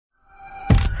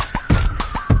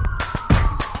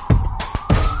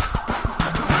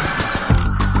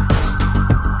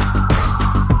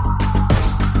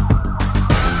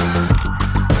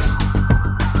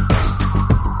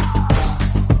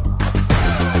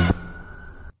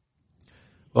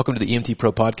Welcome to the EMT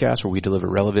Pro Podcast, where we deliver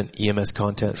relevant EMS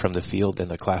content from the field and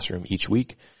the classroom each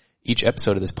week. Each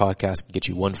episode of this podcast can get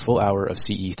you 1 full hour of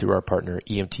CE through our partner,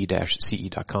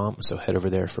 emt-ce.com, so head over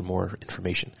there for more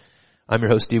information. I'm your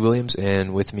host, Steve Williams,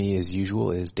 and with me, as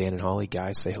usual, is Dan and Holly.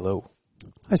 Guys, say hello.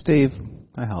 Hi, Steve.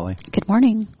 Hi, Holly. Good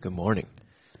morning. Good morning.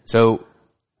 So,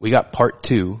 we got part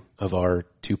 2 of our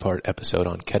 2-part episode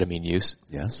on ketamine use.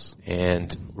 Yes.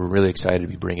 And we're really excited to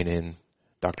be bringing in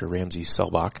Dr. Ramsey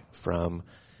Selbach from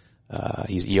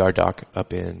he's ER doc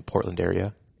up in Portland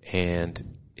area and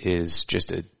is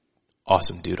just an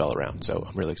awesome dude all around. So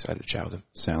I'm really excited to chat with him.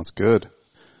 Sounds good.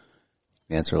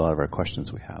 Answer a lot of our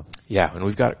questions we have. Yeah, and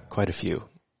we've got quite a few.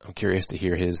 I'm curious to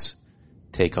hear his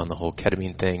take on the whole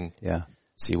ketamine thing. Yeah.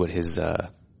 See what his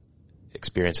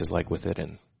experience is like with it,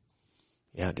 and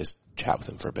yeah, just chat with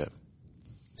him for a bit.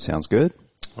 Sounds good.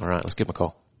 All right, let's give him a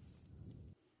call.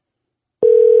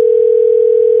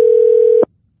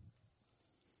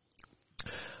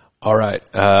 All right.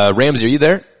 Ramsey, are you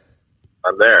there?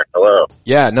 I'm there. Hello.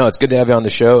 Yeah, no, it's good to have you on the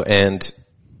show and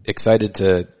excited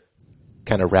to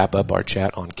kind of wrap up our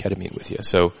chat on ketamine with you.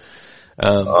 So,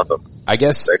 Awesome. I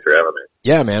guess. Thanks for having me.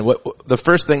 Yeah, man. What the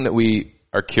first thing that we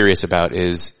are curious about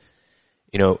is,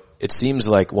 you know, it seems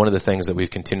like one of the things that we've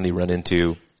continually run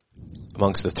into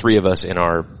amongst the three of us in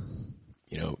our,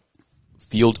 you know,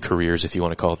 field careers, if you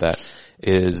want to call it that,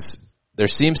 is there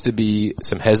seems to be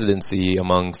some hesitancy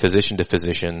among physician to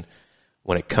physician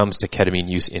when it comes to ketamine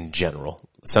use in general.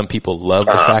 Some people love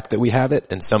the fact that we have it,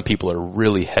 and some people are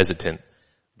really hesitant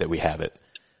that we have it.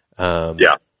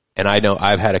 Yeah. And I know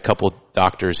I've had a couple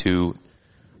doctors who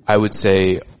I would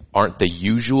say aren't the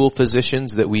usual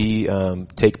physicians that we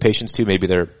take patients to. Maybe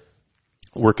they're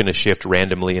working a shift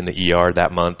randomly in the ER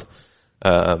that month,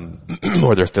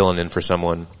 or they're filling in for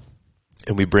someone.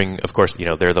 And we bring, of course, you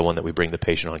know, they're the one that we bring the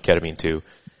patient on ketamine to.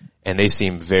 And they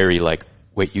seem very like,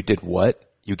 wait, you did what?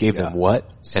 You gave them what?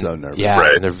 And, so nervous. Yeah,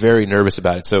 Right. and they're very nervous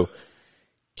about it. So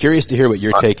curious to hear what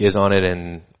your take is on it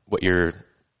and what your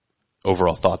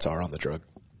overall thoughts are on the drug.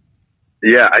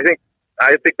 Yeah, I think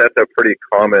that's a pretty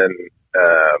common,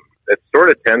 it sort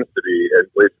of tends to be, at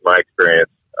least in my experience,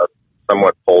 a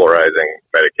somewhat polarizing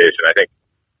medication. I think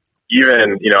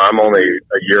even, you know, I'm only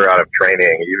a year out of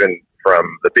training, even from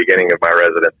the beginning of my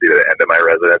residency to the end of my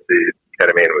residency,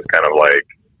 ketamine was kind of like,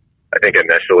 I think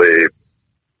initially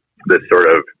this sort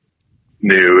of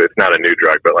new, it's not a new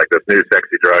drug, but like this new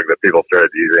sexy drug that people started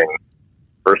using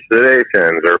for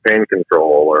sedations or pain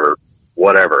control or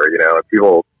whatever, you know,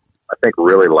 people, I think,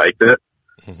 really liked it.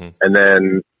 Mm-hmm. And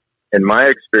then in my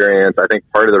experience, I think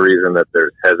part of the reason that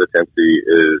there's hesitancy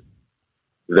is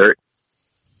there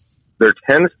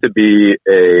tends to be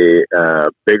a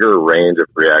bigger range of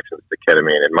reactions to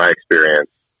ketamine, in my experience,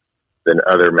 than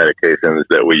other medications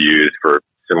that we use for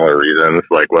similar reasons,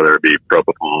 like whether it be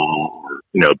propofol or,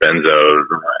 you know, benzos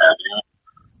or what have you.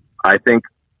 I think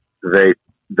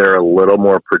they're a little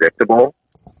more predictable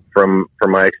from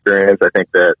my experience. I think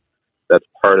that's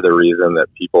part of the reason that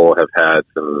people have had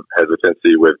some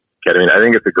hesitancy with ketamine. I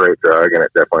think it's a great drug, and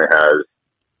it definitely has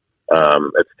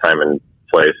its time and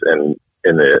place in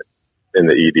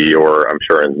the ED, or I'm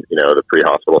sure in, you know, the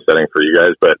pre-hospital setting for you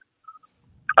guys. But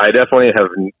I definitely have,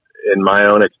 in my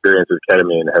own experience with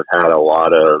ketamine, have had a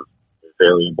lot of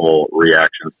variable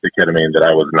reactions to ketamine that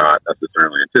I was not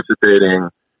necessarily anticipating.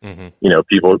 Mm-hmm. You know,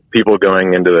 people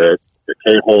going into the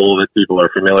K-hole that people are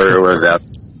familiar with,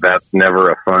 that's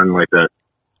never a fun, like the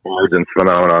emergence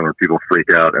phenomenon where people freak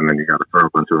out and then you got to throw a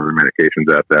bunch of other medications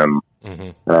at them.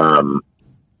 Mm-hmm.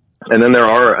 And then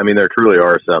there truly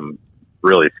are some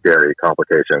really scary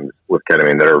complications with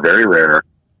ketamine that are very rare,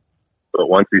 but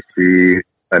once you see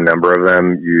a number of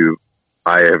them,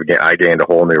 I gained a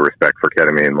whole new respect for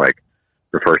ketamine. Like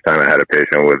the first time I had a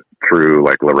patient with true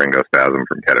like laryngospasm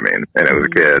from ketamine, and it was a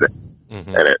kid,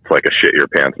 and it's like a shit your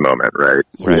pants moment, right?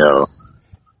 Right. You know,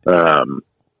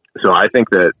 so I think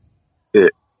that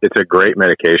it's a great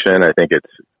medication. I think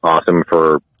it's awesome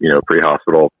for, you know,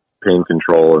 pre-hospital pain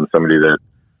control and somebody that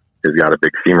has got a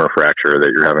big femur fracture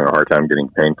that you're having a hard time getting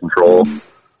pain control.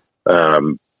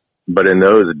 But in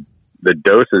those, the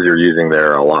doses you're using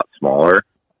there are a lot smaller.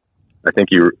 I think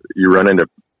you run into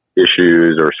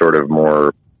issues or sort of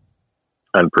more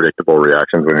unpredictable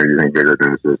reactions when you're using bigger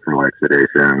doses for like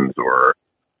sedations or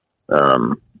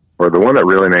the one that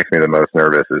really makes me the most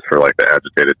nervous is for like the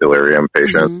agitated delirium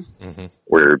patients,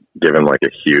 where you're given like a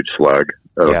huge slug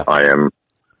of IM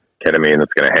ketamine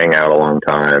that's going to hang out a long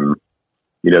time.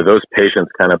 You know, those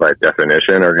patients kind of by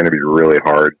definition are going to be really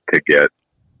hard to get,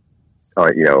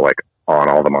 you know, like on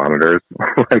all the monitors.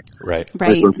 Like, right.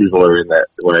 When people are in that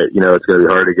way, you know, it's going to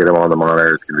be hard to get them on the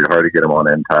monitor. It's going to be hard to get them on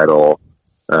end tidal.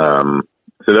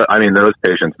 those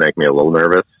patients make me a little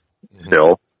nervous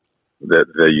still, the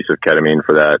use of ketamine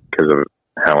for that, because of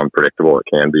how unpredictable it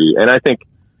can be. And I think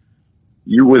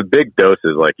with big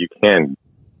doses, like, you can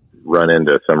run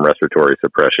into some respiratory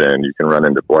suppression. You can run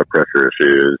into blood pressure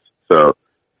issues. So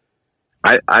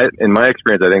in my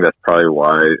experience, I think that's probably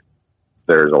why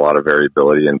there's a lot of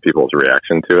variability in people's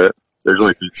reaction to it. There's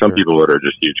only some people that are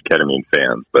just huge ketamine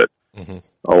fans, but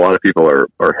a lot of people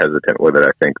are hesitant with it,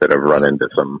 I think, that have run into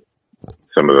some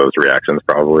of those reactions,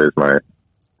 probably, is my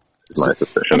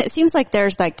suspicion. And it seems like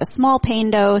there's like the small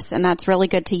pain dose, and that's really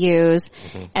good to use.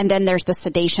 And then there's the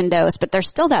sedation dose, but there's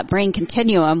still that brain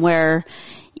continuum where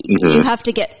you have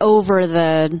to get over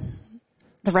the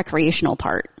recreational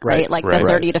part, right? Like the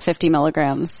 30 to 50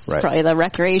 milligrams, probably the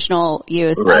recreational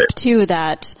use, up to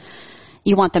that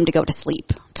you want them to go to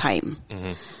sleep time.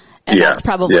 And that's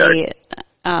probably,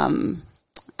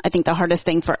 I think the hardest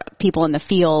thing for people in the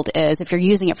field is, if you're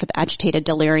using it for the agitated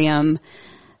delirium,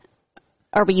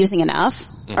 are we using enough,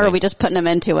 or are we just putting them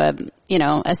into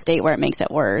a state where it makes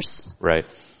it worse? Right.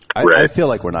 I feel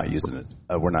like we're not using it.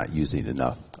 We're not using it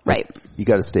enough. Right. You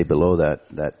got to stay below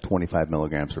that 25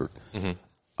 milligrams or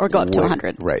go up to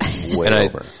 100. Right. Way and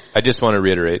over. I just want to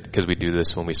reiterate, because we do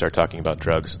this when we start talking about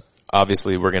drugs.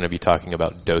 Obviously, we're going to be talking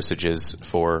about dosages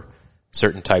for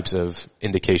certain types of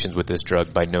indications with this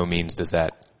drug. By no means does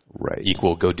that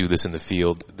equal go do this in the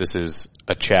field. This is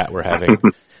a chat we're having.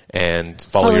 And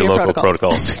follow your local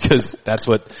protocols, because that's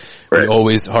what we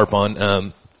always harp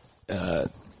on.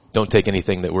 Don't take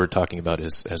anything that we're talking about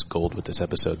as gold with this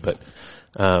episode. But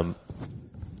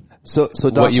so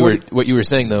Doc, what you were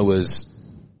saying though was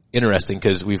interesting,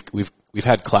 because we've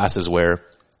had classes where,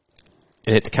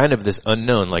 and it's kind of this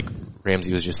unknown, like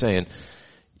Ramsey was just saying.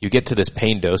 You get to this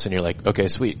pain dose and you're like, okay,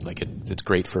 sweet, like it's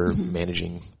great for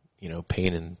managing,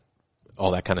 pain and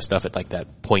all that kind of stuff at like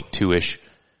that 0.2-ish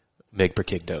mg per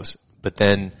kg dose. But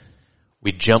then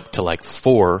we jump to like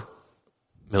 4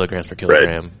 milligrams per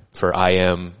kilogram for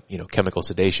IM, chemical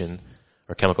sedation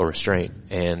or chemical restraint.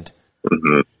 And,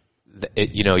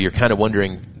 you're kind of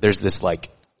wondering, there's this like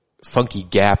funky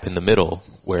gap in the middle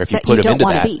where if you put them into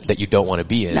that you don't want to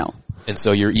be in. No. And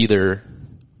so you're either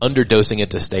underdosing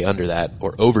it to stay under that,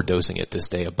 or overdosing it to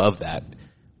stay above that.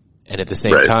 And at the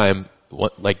same time,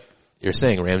 like you're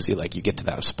saying, Ramsey, like you get to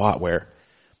that spot where,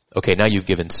 okay, now you've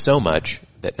given so much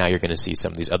that now you're going to see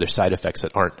some of these other side effects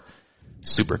that aren't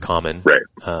super common. Right.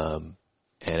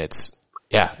 And it's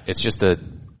just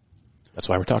that's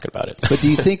why we're talking about it. But do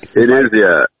you think it is?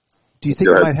 Yeah. Do you think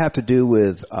it might have to do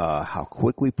with how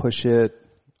quick we push it?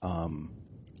 I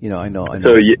know.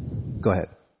 So go ahead.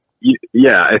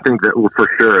 Yeah, I think that, well, for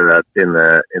sure, that in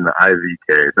the IV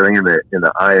case, I think in the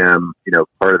IM,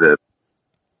 part of the,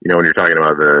 when you're talking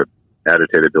about the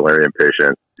agitated delirium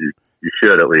patient, you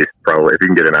should at least probably, if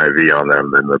you can get an IV on them,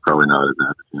 then they're probably not as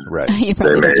agitated. Right. You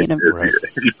probably don't need them.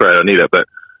 You probably don't need it, but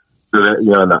so that,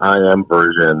 in the IM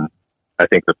version, I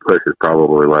think the push is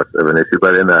probably less of an issue.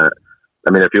 But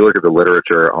if you look at the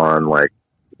literature on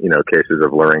cases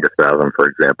of laryngospasm, for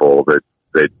example, that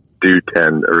they do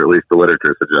tend, or at least the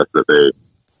literature suggests that they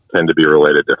tend to be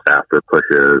related to faster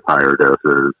pushes, higher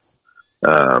doses,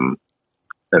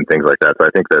 and things like that. So I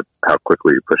think that how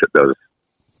quickly you push it does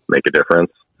make a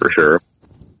difference, for sure.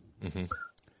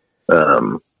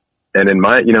 And in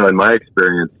my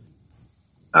experience,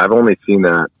 I've only seen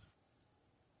that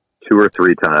 2 or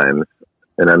 3 times.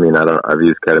 And I've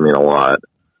used ketamine a lot.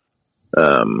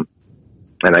 And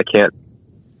I can't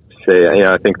say,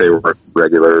 I think they were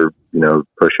regular,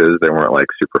 pushes. They weren't like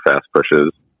super fast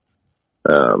pushes.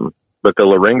 But the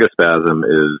laryngospasm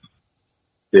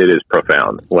is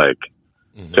profound, like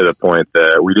to the point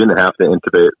that we didn't have to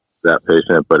intubate that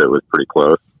patient, but it was pretty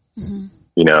close.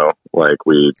 Like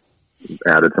we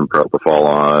added some propofol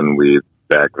on, we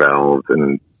back valved,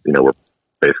 and, we're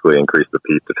basically increased the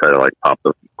PEEP to try to like pop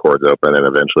the cords open, and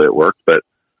eventually it worked. But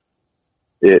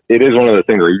it is one of the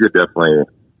things where you could definitely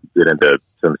get into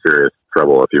some serious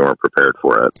trouble if you weren't prepared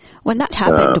for it. When that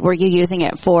happened, were you using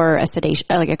it for a sedation,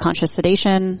 like a conscious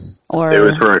sedation, or? It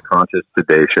was for a conscious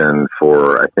sedation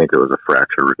for, I think it was a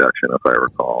fracture reduction, if I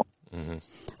recall.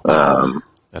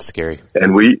 That's scary.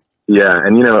 And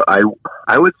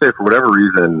I would say for whatever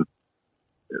reason,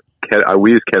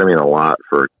 we use ketamine a lot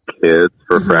for kids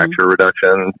for fracture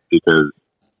reduction, because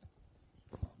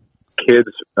kids,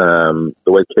 the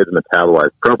way kids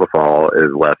metabolize propofol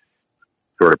is less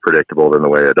sort of predictable than the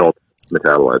way adults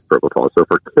metabolize propofol. So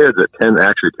for kids, it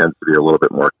actually tends to be a little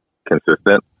bit more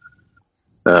consistent.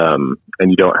 And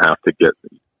you don't have to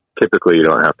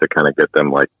kind of get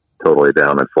them like totally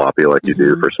down and floppy like you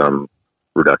do for some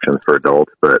reductions for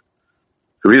adults. But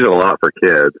so we use it a lot for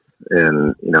kids.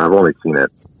 and, you know, I've only seen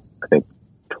it, I think,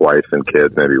 twice in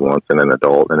kids, maybe once in an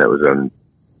adult, and it was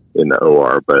in the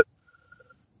OR. But,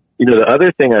 you know, the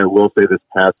other thing I will say this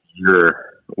past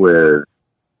year with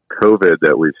COVID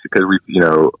that because you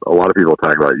know, a lot of people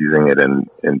talk about using it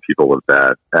in people with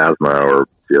bad asthma or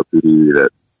COPD that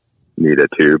need a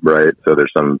tube, right? So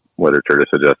there's some literature to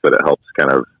suggest that it helps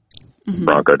kind of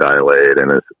bronchodilate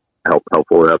and is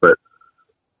helpful with that. But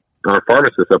our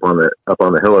pharmacists up on the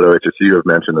hill at OHSU have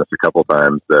mentioned this a couple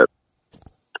times, that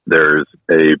there's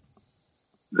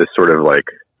this sort of like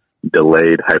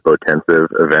delayed hypotensive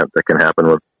event that can happen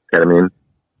with ketamine.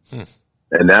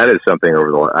 And that is something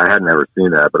I hadn't ever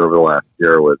seen that, but over the last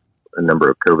year with a number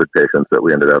of COVID patients that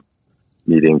we ended up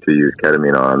needing to use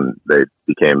ketamine on, they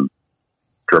became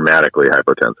dramatically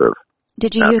hypotensive.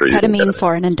 Did you use ketamine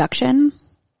for an induction?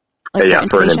 Like yeah,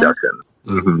 for an induction.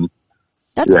 Mm-hmm.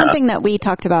 That's one thing that we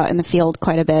talked about in the field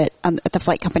quite a bit at the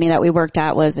flight company that we worked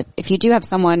at, was if you do have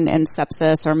someone in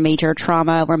sepsis or major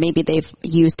trauma where maybe they've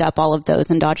used up all of those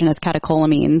endogenous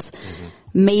catecholamines,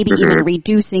 maybe even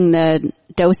reducing the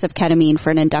dose of ketamine for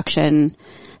an induction,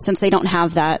 since they don't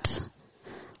have that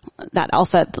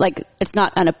alpha, like it's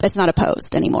not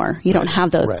opposed anymore. You don't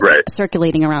have those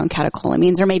circulating around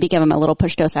catecholamines, or maybe give them a little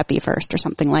push dose epi first or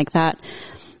something like that.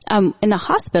 In the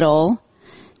hospital,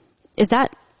 is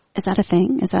that a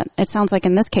thing? It sounds like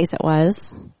in this case it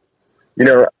was. You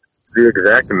know, the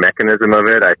exact mechanism of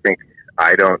it, I think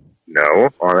I don't know,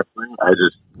 honestly. I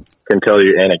just can tell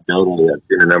you anecdotally, I've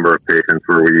seen a number of patients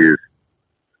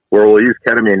where we'll use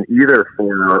ketamine either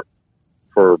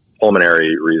for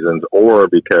pulmonary reasons, or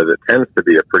because it tends to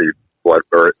be a pretty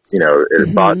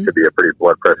it's thought to be a pretty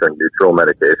blood pressure neutral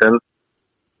medication.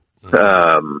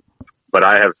 But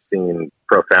I have seen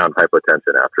profound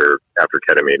hypotension after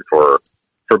ketamine for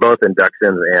both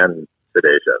inductions and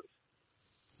sedations.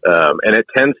 And it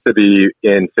tends to be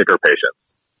in sicker patients.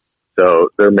 So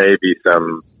there may be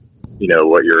some, you know,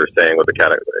 what you're saying with the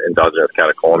endogenous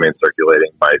catecholamine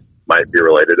circulating might be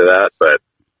related to that. But,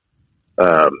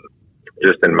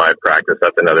 just in my practice,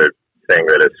 that's another thing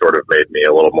that has sort of made me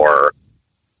a little more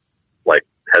like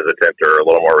hesitant or a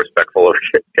little more respectful of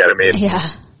ketamine. Yeah.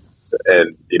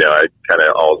 And, you know, I kind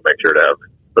of always make sure to have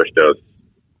push dose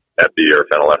epi or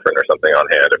phenylephrine or something on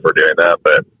hand if we're doing that.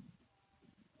 But,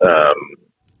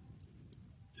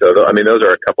 I mean, those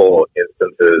are a couple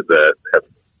instances that have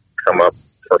come up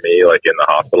for me, like in the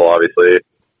hospital, obviously,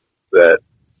 that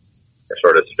are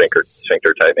sort of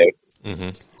sphincter tightening. Mm-hmm.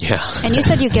 Yeah. And you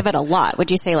said you give it a lot.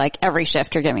 Would you say like every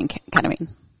shift you're giving ketamine?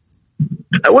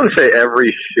 I wouldn't say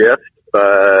every shift,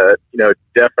 but, you know,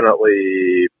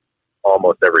 definitely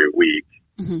almost every week.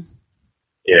 You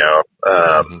know,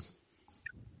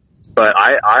 but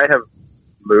I have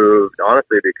moved,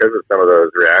 honestly, because of some of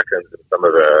those reactions and some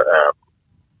of the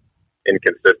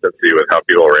inconsistency with how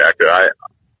people react to it.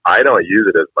 I don't use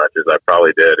it as much as I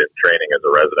probably did in training as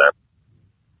a resident.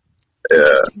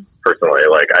 Personally,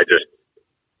 like I just,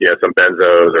 you know, some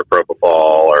benzos or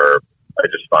propofol, or I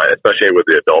just find, especially with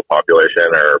the adult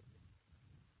population, or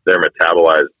they're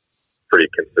metabolized pretty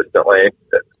consistently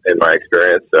in my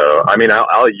experience. So, I mean,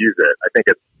 I'll use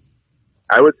it.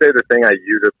 I would say the thing I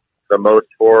use it the most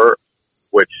for,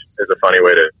 which is a funny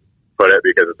way to put it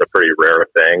because it's a pretty rare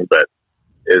thing, but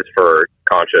is for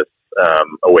conscious,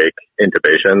 awake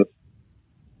intubations.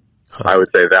 I would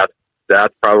say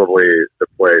that's probably the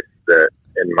place that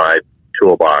in my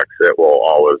toolbox it will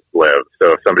always live.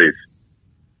 So if somebody's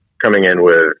coming in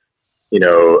with, you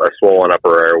know, a swollen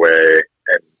upper airway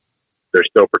and they're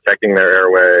still protecting their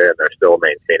airway and they're still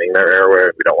maintaining their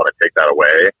airway, we don't want to take that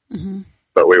away,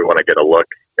 but we want to get a look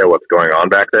at what's going on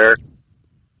back there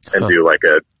and do like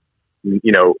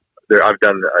I've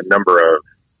done a number of,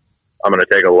 I'm going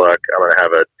to take a look, I'm going to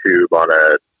have a tube on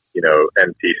a, you know,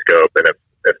 NT scope, and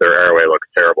if their airway looks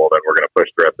terrible, then we're going to push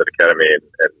the rest of the ketamine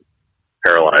and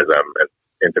paralyze them and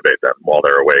intubate them while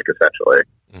they're awake, essentially.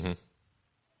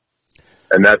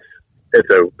 And it's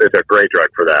a great drug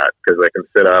for that, because they can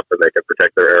sit up and they can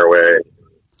protect their airway,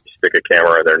 stick a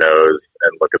camera in their nose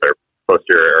and look at their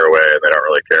posterior airway, and they don't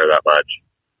really care that much.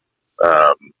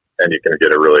 And you can get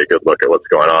a really good look at what's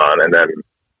going on. And then,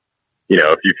 you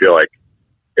know, if you feel like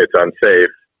it's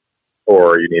unsafe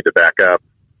or you need to back up,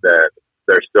 then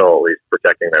they're still at least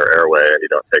protecting their airway, and you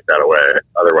don't take that away.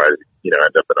 Otherwise, you know,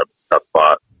 end up in a tough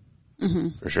spot.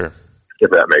 For sure.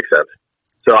 If that makes sense.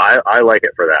 So I like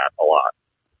it for that a lot,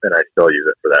 and I still use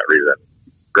it for that reason.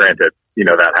 Granted, you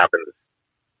know, that happens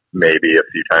maybe a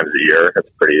few times a year.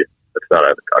 It's not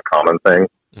a common thing.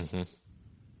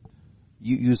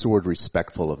 You use the word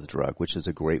respectful of the drug, which is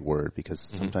a great word, because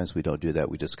sometimes we don't do that.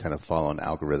 We just kind of follow an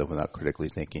algorithm without critically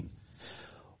thinking.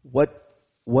 What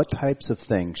what types of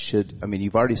things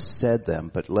you've already said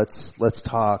them, but let's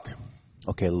talk,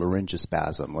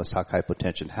 laryngospasm. Let's talk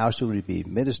hypotension. How should we be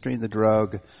administering the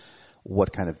drug?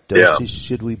 What kind of dosage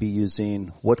should we be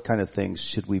using? What kind of things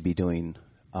should we be doing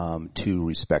to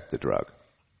respect the drug?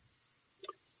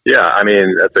 Yeah, I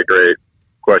mean, that's a great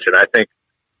question. I think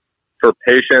for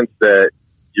patients that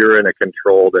you're in a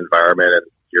controlled environment and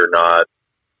you're not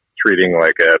treating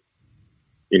like a,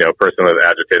 person with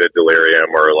agitated delirium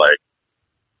or like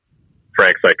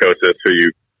frank psychosis who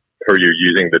you're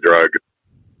using the drug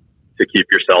to keep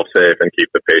yourself safe and keep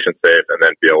the patient safe and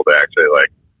then be able to actually like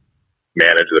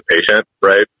manage the patient,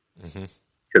 right?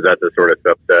 Because that's a sort of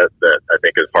subset that I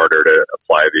think is harder to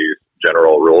apply these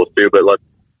general rules to. But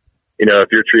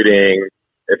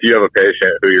if you have a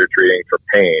patient who you're treating for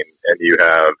pain and you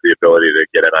have the ability to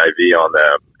get an IV on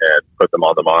them and put them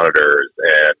on the monitors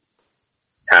and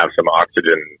have some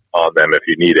oxygen on them if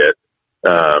you need it,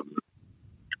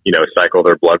 cycle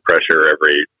their blood pressure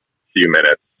every few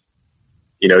minutes,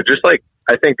 just like,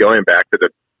 I think going back to the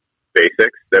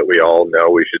basics that we all know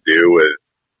we should do with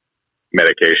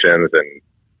medications and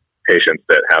patients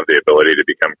that have the ability to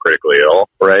become critically ill,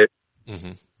 right?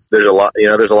 There's a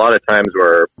lot of times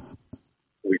where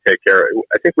we take care.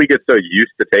 I think we get so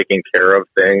used to taking care of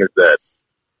things that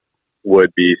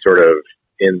would be sort of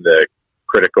in the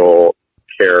critical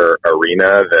care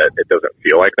arena that it doesn't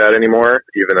feel like that anymore,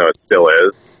 even though it still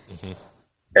is.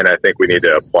 And I think we need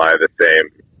to apply the same,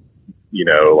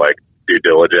 like due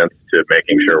diligence to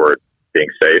making sure we're being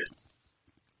safe.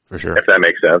 For sure. If that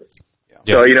makes sense.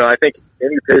 Yeah. So, I think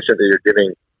any patient that you're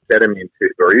giving ketamine to,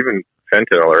 or even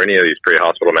fentanyl or any of these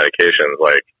pre-hospital medications,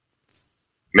 like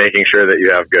making sure that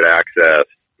you have good access,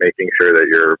 making sure that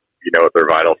you know what their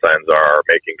vital signs are,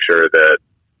 making sure that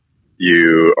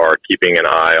you are keeping an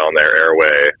eye on their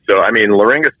airway. So, I mean,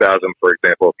 laryngospasm, for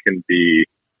example, can be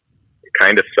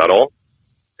kind of subtle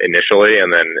initially,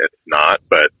 and then it's not.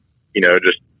 But,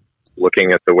 just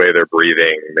looking at the way they're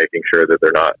breathing, making sure that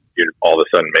they're not all of a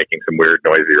sudden making some weird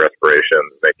noisy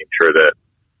respirations, making sure that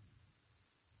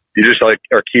you just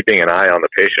are keeping an eye on the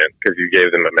patient because you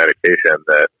gave them a medication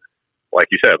that, like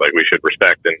you said, like we should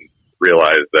respect and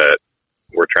realize that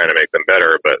we're trying to make them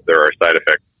better, but there are side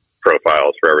effect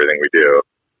profiles for everything we do.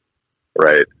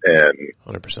 Right. And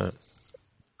 100%.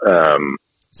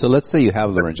 So let's say you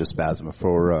have laryngospasm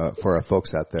for our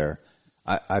folks out there.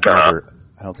 I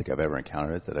don't think I've ever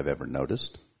encountered it that I've ever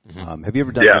noticed. Have you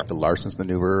ever done like the Larson's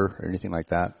maneuver or anything like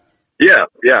that? Yeah.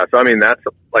 So, I mean, that's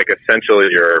like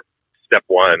essentially your step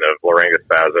one of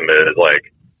laryngospasm is like,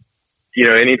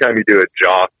 anytime you do a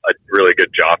really good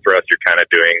jaw thrust, you're kind of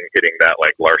hitting that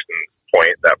like Larson's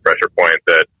point, that pressure point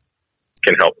that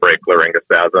can help break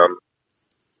laryngospasm.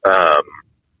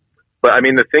 But I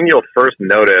mean, the thing you'll first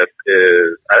notice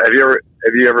is, have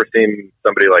you ever seen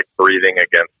somebody like breathing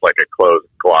against like a closed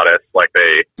glottis, like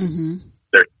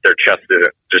their chest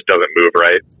just doesn't move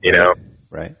right,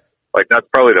 Right. Like that's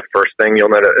probably the first thing you'll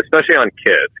notice, especially on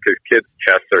kids, because kids'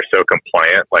 chests are so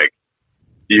compliant. Like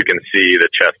you can see the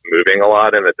chest moving a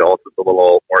lot. In adults, it's a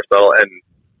little more subtle, and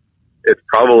it's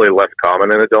probably less common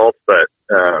in adults. But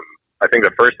I think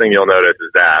the first thing you'll notice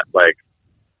is that, like,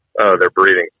 they're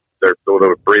breathing. The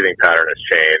breathing pattern has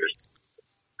changed.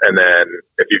 And then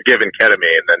if you've given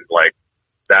ketamine, then like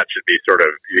that should be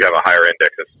you have a higher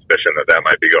index of suspicion that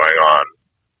might be going on.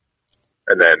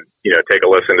 And then, take a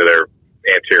listen to their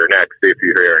anterior neck, see if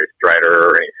you hear any stridor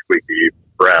or any squeaky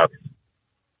breaths.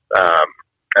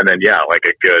 And then, like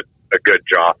a good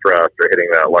jaw thrust or hitting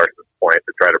that Larson's point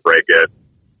to try to break it.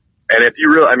 And if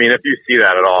you if you see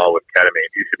that at all with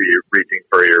ketamine, you should be reaching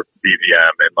for your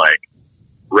BVM and like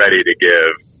ready to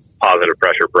give positive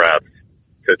pressure breaths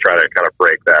to try to kind of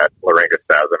break that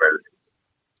laryngospasm is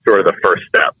sort of the first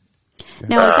step.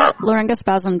 Now, is that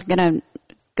laryngospasm going to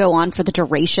go on for the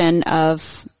duration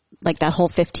of like that whole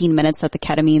 15 minutes that the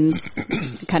ketamine's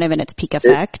kind of in its peak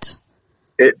effect?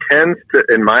 It tends to,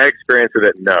 in my experience with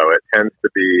it, no, it tends to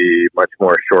be much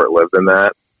more short-lived than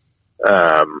that.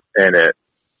 And it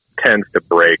tends to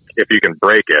break, if you can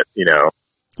break it,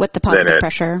 with the positive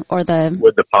pressure with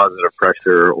the positive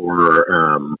pressure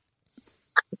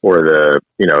or the,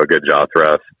 a good jaw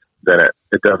thrust, then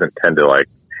it doesn't tend to like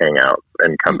hang out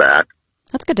and come back.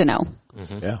 That's good to know.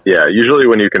 Yeah. Usually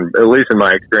when you can, at least in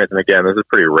my experience, and again, this is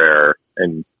pretty rare,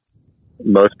 and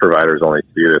most providers only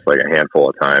see this like a handful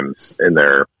of times in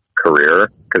their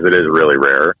career because it is really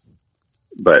rare.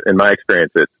 But in my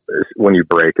experience, it's when you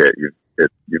break it,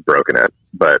 you've broken it.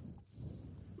 But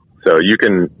so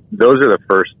those are the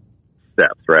first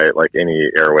steps, right? Like any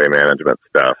airway management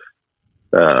stuff.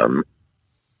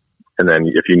 And then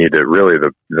if you need to really,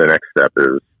 the next step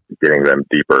is, getting them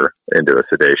deeper into a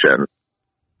sedation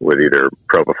with either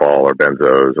propofol or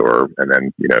benzos, and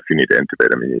then, you know, if you need to intubate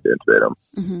them, you need to intubate them.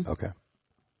 Mm-hmm. Okay.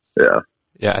 Yeah.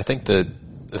 Yeah. I think the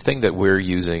thing that we're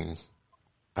using,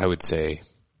 I would say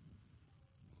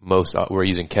we're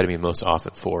using ketamine most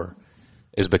often for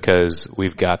is because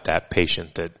we've got that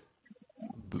patient that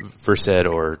Versed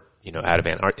or, you know,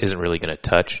 Ativan isn't really going to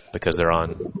touch because they're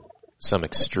on some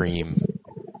extreme,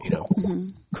 you know,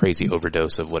 crazy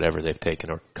overdose of whatever they've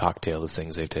taken or cocktail of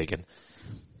things they've taken.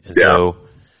 And so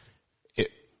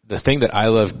the thing that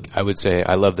I would say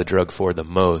I love the drug for the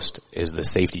most is the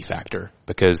safety factor,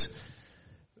 because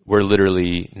we're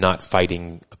literally not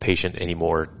fighting a patient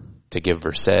anymore to give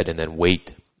Versed and then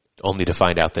wait only to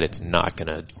find out that it's not going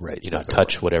to,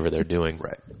 touch whatever they're doing.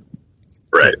 Right.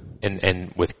 Right.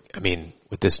 And with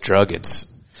this drug, it's,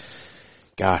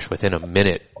 within a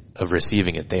minute of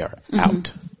receiving it, they are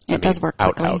out. It does work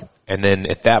quickly. Out. And then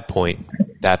at that point,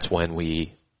 that's when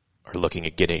we are looking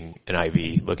at getting an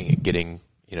IV, looking at getting,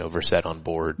 you know, Versed on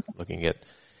board, looking at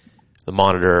the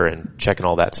monitor and checking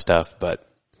all that stuff.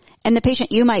 And the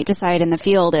patient you might decide in the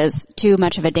field is too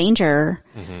much of a danger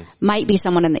might be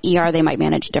someone in the ER they might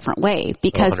manage a different way,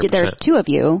 because 100%. There's 2 of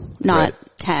you, not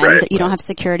 10. Right. That you don't have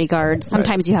security guards.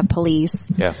 Sometimes you have police.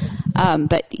 Yeah.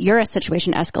 But your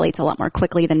situation escalates a lot more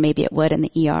quickly than maybe it would in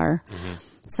the ER.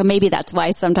 So maybe that's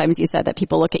why sometimes you said that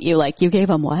people look at you like, you gave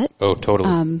them what? Oh,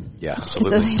 totally. Yeah.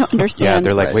 Absolutely. So they don't understand. Yeah,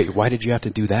 they're like, wait, why did you have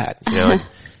to do that? You know,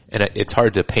 and it's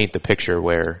hard to paint the picture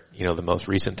where, you know, the most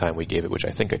recent time we gave it, which I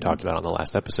think I talked about on the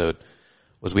last episode,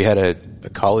 was we had a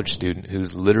college student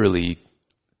who's literally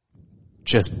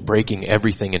just breaking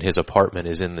everything in his apartment,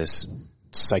 is in this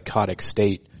psychotic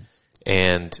state,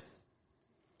 and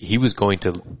he was going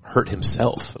to hurt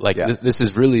himself. Like, this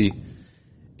is really,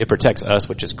 it protects us,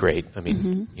 which is great. I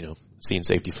mean, you know, scene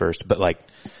safety first, but like,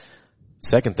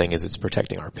 second thing is it's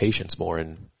protecting our patients more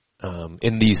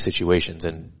in these situations.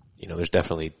 And, you know, there's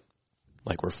definitely,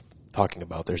 like we're talking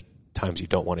about, there's times you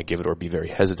don't want to give it or be very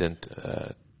hesitant,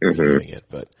 giving it,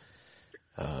 but,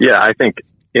 I think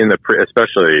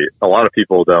especially a lot of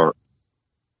people don't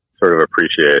sort of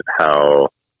appreciate how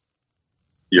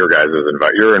your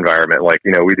environment, like,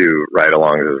 you know, we do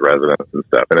ride-alongs as residents and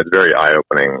stuff, and it's very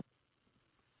eye-opening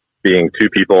being 2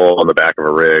 people on the back of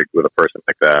a rig with a person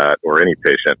like that, or any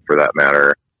patient for that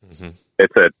matter.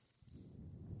 It's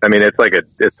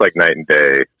like night and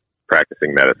day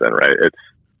practicing medicine, right?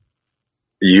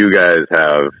 You guys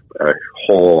have a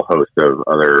whole host of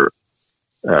other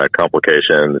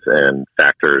complications and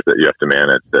factors that you have to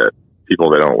manage that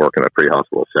people that don't work in a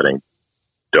pre-hospital setting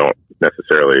don't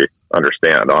necessarily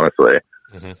understand, honestly.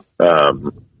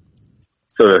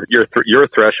 So your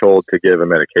threshold to give a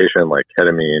medication like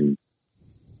ketamine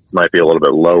might be a little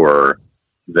bit lower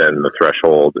than the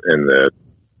threshold in the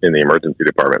emergency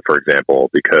department, for example,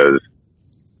 because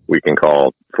we can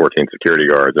call 14 security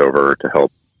guards over to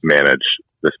help manage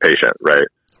this patient, right?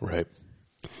 Right.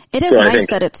 It is nice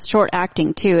that it's short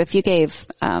acting too. If you gave,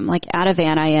 like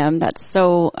Ativan that's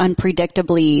so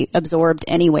unpredictably absorbed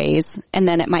anyways, and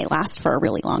then it might last for a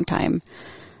really long time.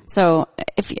 So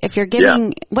if you're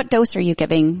giving, what dose are you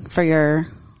giving for your,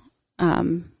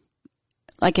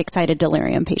 like excited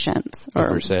delirium patients or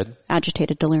Versed?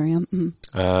 Agitated delirium?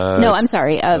 No, I'm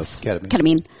sorry, of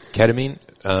ketamine. Ketamine,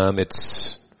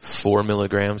 it's 4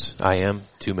 milligrams IM,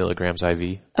 2 milligrams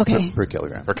IV. Okay. Per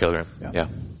kilogram. Per kilogram.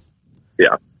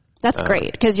 Yeah. That's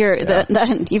great, because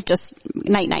you've just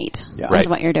night Right. is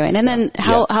what you're doing. And then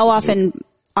how often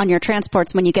on your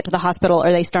transports when you get to the hospital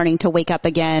are they starting to wake up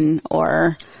again,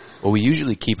 or? Well, we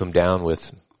usually keep them down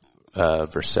with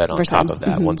Versed on top of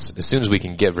that. As soon as we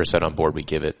can get Versed on board, we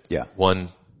give it. Yeah. 1,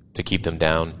 to keep them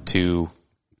down. 2,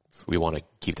 we want to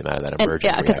keep them out of that emergent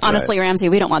reaction. Because honestly, Ramsey,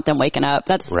 we don't want them waking up.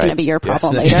 That's going to be your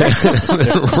problem later.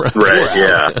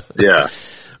 Right. Yeah.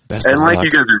 Best and like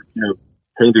you guys are, you know,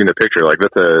 painting the picture, like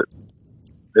it's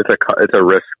a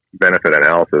risk benefit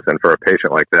analysis, and for a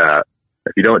patient like that,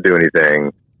 if you don't do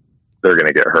anything, they're going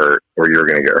to get hurt, or you're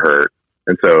going to get hurt.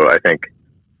 And so I think,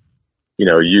 you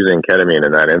know, using ketamine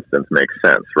in that instance makes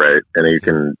sense, right? And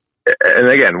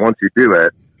again, once you do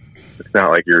it, it's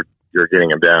not like you're getting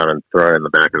them down and throwing in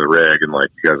the back of the rig, and like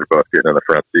you guys are both getting in the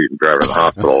front seat and driving to the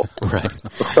hospital.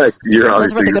 Right. Like you're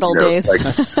Those were the good old days. Like,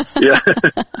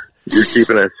 you're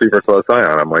keeping a super close eye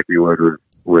on them, like you would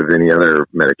with any other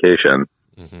medication.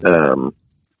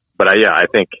 But I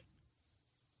think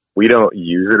we don't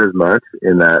use it as much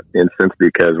in that instance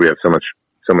because we have so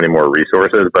many more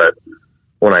resources. But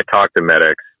when I talk to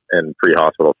medics and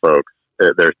pre-hospital folks,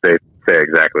 they say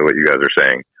exactly what you guys are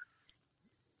saying,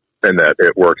 and that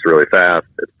it works really fast.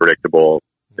 It's predictable.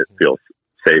 It feels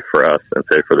safe for us and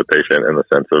safe for the patient in the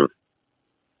sense of,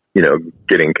 you know,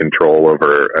 getting control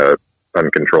over a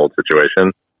uncontrolled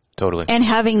situation. Totally. And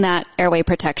having that airway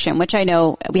protection, which I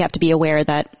know we have to be aware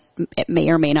that it may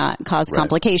or may not cause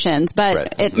complications,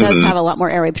 but it does have a lot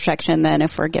more airway protection than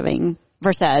if we're giving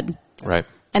Versed. Right.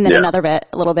 And then a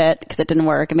little bit, because it didn't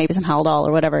work, and maybe some Haldol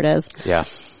or whatever it is. Yeah.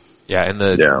 Yeah, and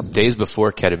the days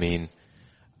before ketamine,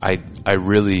 I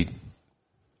really,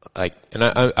 like, and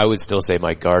I would still say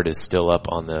my guard is still up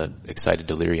on the excited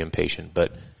delirium patient,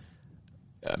 but,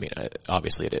 I mean,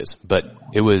 obviously it is. But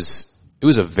it was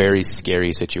a very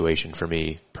scary situation for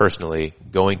me, personally,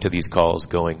 going to these calls,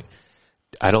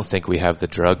 I don't think we have the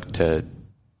drug to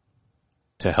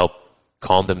help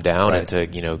calm them down and to,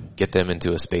 you know, get them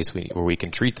into a space where we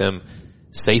can treat them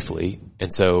safely.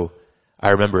 And so I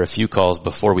remember a few calls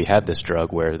before we had this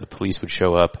drug where the police would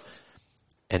show up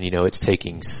and, you know, it's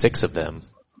taking 6 of them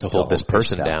to hold this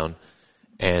person down.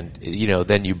 And, you know,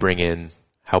 then you bring in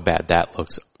how bad that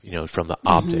looks, you know, from the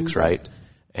optics, right?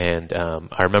 And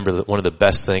I remember that one of the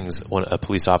best things a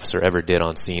police officer ever did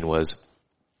on scene was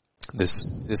this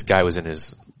guy was in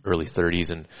his early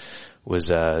 30s and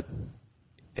was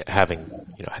having,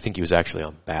 you know, I think he was actually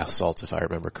on bath salts if I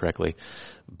remember correctly,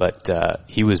 but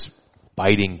he was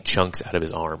biting chunks out of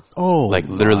his arm. Oh, like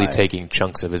literally taking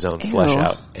chunks of his own flesh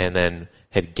out, and then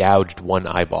had gouged one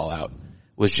eyeball out.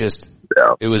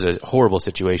 It was a horrible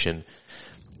situation.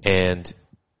 And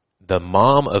the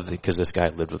mom because this guy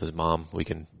lived with his mom, we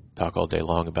can talk all day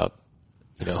long about,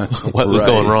 you know, what was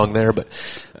going wrong there, but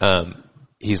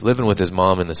he's living with his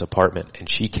mom in this apartment, and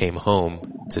she came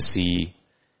home to see,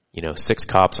 you know, 6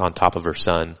 cops on top of her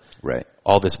son,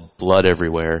 all this blood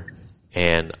everywhere,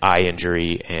 and eye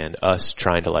injury, and us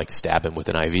trying to like stab him with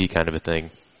an IV kind of a thing.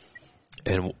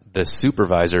 And the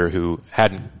supervisor, who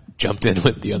hadn't jumped in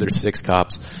with the other 6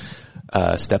 cops,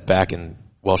 stepped back, and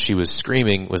while she was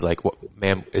screaming was like,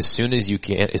 ma'am, as soon as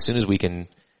we can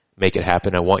make it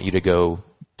happen, I want you to go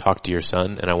talk to your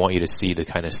son, and I want you to see the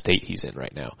kind of state he's in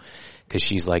right now. Cause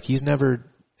she's like, he's never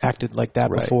acted like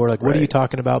that before. Like, what are you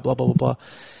talking about? Blah, blah, blah, blah.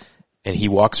 And he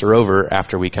walks her over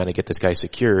after we kind of get this guy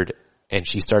secured, and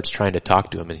she starts trying to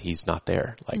talk to him, and he's not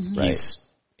there. Like, he's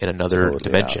in another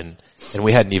dimension. And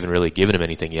we hadn't even really given him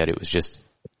anything yet. We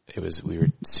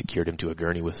secured him to a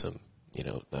gurney with some, you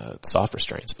know, soft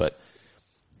restraints, but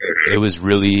it was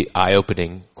really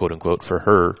eye-opening, quote unquote, for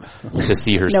her to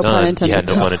see her son. Pun intended. Yeah,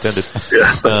 no pun intended.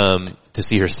 To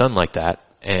see her son like that.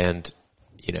 And,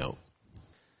 you know,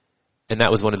 and that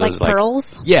was one of those like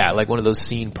pearls? Yeah, like one of those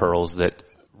scene pearls that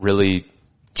really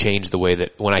changed the way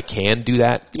that when I can do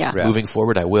that moving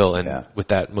forward, I will. And with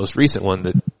that most recent one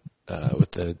that,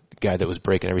 with the guy that was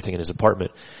breaking everything in his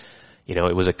apartment, you know,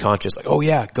 it was a conscious like, oh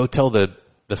yeah, go tell the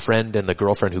friend and the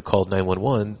girlfriend who called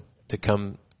 911 to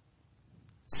come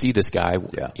see this guy,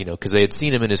 you know, cause they had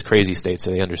seen him in his crazy state,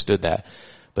 so they understood that.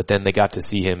 But then they got to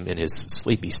see him in his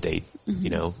sleepy state, you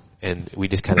know, and we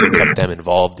just kind of kept them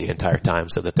involved the entire time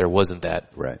so that there wasn't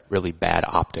that really bad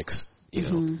optics, you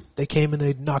know. They came and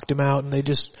they knocked him out and they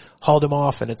just hauled him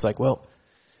off, and it's like, well,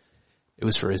 it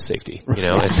was for his safety, you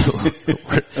know.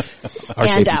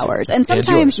 And ours. And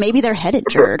sometimes maybe they're head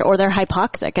injured or they're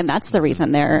hypoxic, and that's the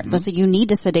reason they're, so you need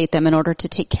to sedate them in order to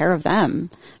take care of them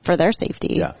for their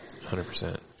safety. Yeah,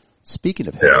 100%. Speaking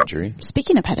of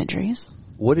head injuries.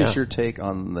 What is your take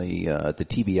on the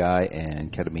TBI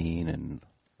and ketamine and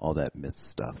all that myth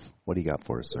stuff? What do you got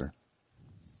for us, sir?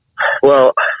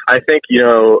 Well, I think, you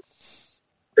know,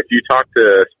 if you talk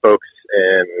to folks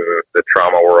in the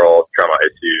trauma world, trauma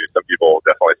ICU, some people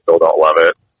definitely still don't love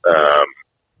it.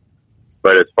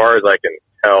 But as far as I can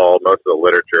tell, most of the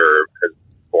literature has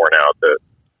borne out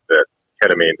that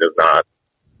ketamine does not,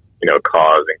 you know,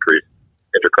 cause increased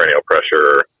intracranial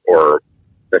pressure or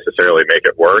necessarily make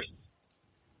it worse.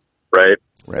 Right.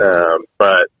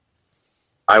 But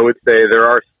I would say there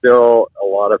are still a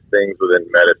lot of things within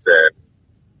medicine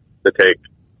that take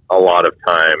a lot of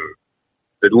time.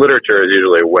 The literature is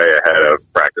usually way ahead of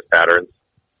practice patterns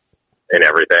in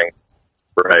everything,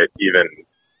 right? Even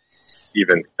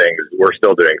things, we're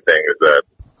still doing things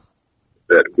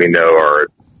that we know are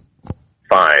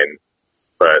fine,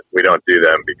 but we don't do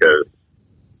them because,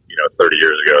 you know, 30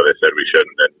 years ago they said we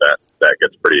shouldn't, and that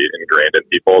gets pretty ingrained in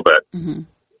people. But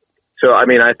so, I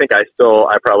mean, I think I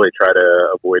probably try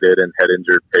to avoid it in head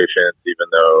injured patients, even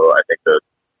though I think that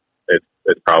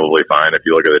it's probably fine if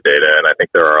you look at the data. And I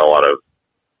think there are a lot of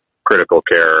critical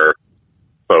care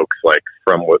folks, like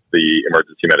from with the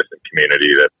emergency medicine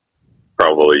community, that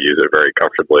probably use it very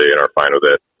comfortably and are fine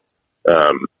with it.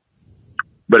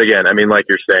 But again, I mean, like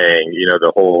you're saying, you know,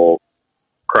 the whole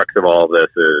crux of all of this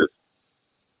is,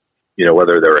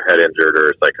 whether they were head injured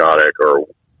or psychotic or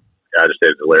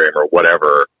agitated delirium or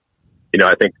whatever,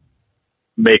 I think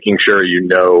making sure you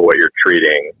know what you're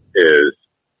treating is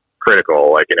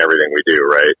critical, like in everything we do,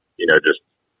 right?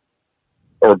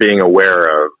 Or being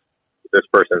aware of this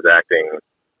person's acting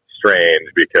strange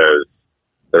because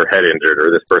they're head injured,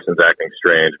 or this person's acting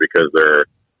strange because they're,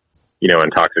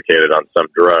 intoxicated on some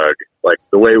drug. Like,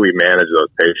 the way we manage those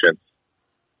patients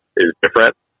is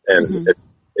different, and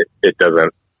it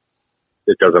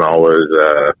doesn't always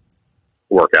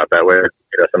work out that way.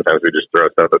 Sometimes we just throw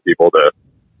stuff at people to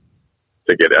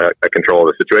get a control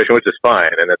of the situation, which is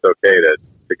fine, and it's okay to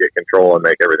get control and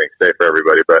make everything safe for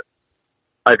everybody. But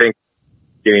I think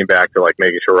getting back to, like,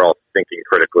 making sure we're all thinking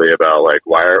critically about, like,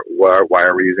 why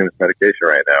are we using this medication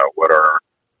right now? What are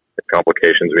the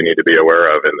complications we need to be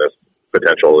aware of in this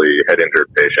potentially head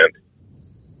injured patient?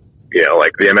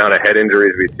 Like, the amount of head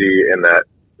injuries we see in that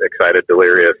excited,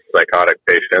 delirious, psychotic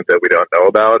patient that we don't know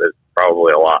about is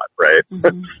probably a lot, right?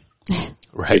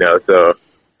 Right. So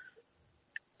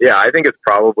yeah, I think it's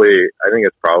probably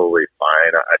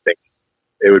fine. I think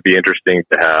it would be interesting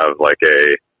to have, like,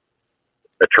 a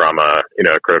trauma,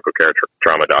 a critical care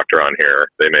trauma doctor on here.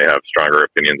 They may have stronger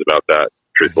opinions about that,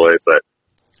 truthfully, but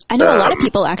I know a lot of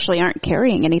people actually aren't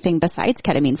carrying anything besides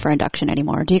ketamine for induction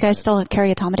anymore. Do you guys still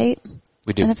carry etomidate?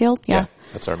 We do. In the field? Yeah.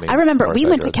 That's our main. I remember we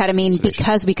went to drug ketamine sedation.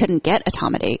 because we couldn't get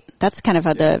etomidate. That's kind of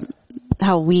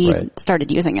how we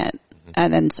started using it,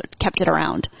 and then sort of kept it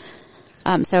around.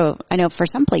 So I know for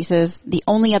some places, the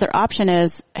only other option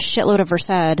is a shitload of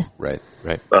Versed. Right.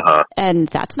 And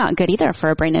that's not good either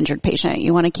for a brain injured patient.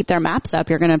 You want to keep their MAPs up.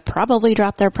 You're going to probably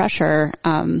drop their pressure.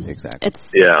 Exactly.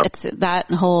 It's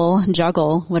that whole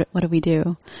juggle. What do we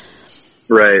do?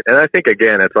 Right. And I think,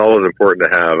 again, it's always important to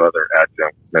have other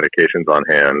adjunct medications on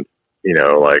hand,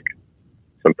 like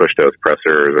some push dose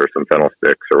pressors or some fennel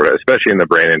sticks or whatever, especially in the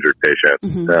brain injured patient.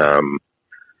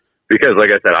 Because, like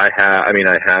I said, I have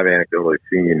anecdotally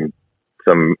seen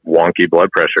some wonky blood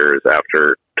pressures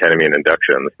after ketamine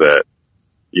inductions that,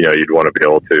 you'd want to be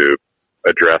able to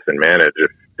address and manage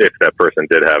if that person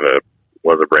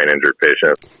was a brain injured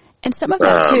patient. And some of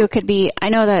that too could be, I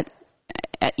know that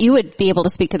you would be able to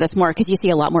speak to this more because you see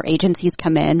a lot more agencies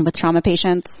come in with trauma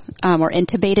patients, or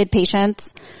intubated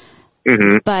patients.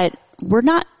 But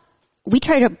we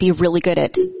try to be really good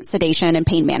at sedation and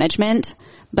pain management,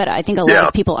 but I think a lot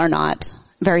of people are not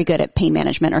very good at pain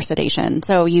management or sedation.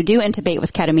 So you do intubate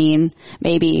with ketamine,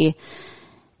 maybe.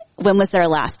 When was their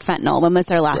last fentanyl? When was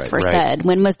their last Versed?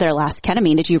 When was their last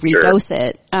ketamine? Did you redose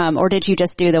it? Or did you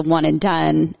just do the one and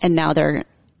done and now they're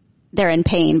in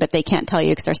pain, but they can't tell you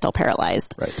because they're still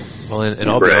paralyzed? Right. Well, and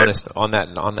I'll be honest on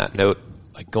that note,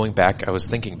 like, going back, I was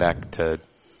thinking back to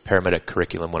paramedic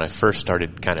curriculum when I first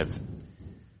started kind of,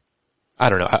 I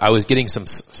don't know, I was getting some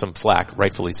flack,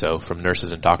 rightfully so, from nurses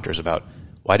and doctors about,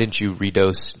 why didn't you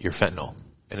redose your fentanyl?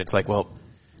 And it's like, well,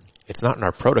 it's not in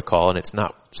our protocol and it's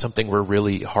not something we're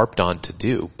really harped on to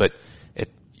do, but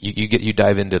you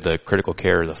dive into the critical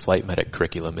care, the flight medic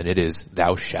curriculum, and it is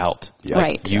thou shalt. Yeah.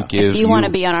 Right. If you want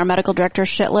to be on our medical director's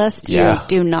shit list, you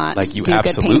do not you do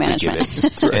good pain management. Give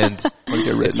it. And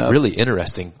it's really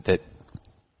interesting that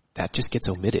just gets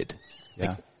omitted.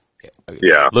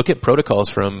 Look at protocols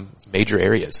from major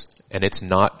areas, and it's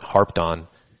not harped on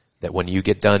that when you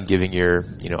get done giving your,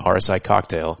 RSI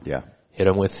cocktail, hit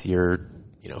them with your,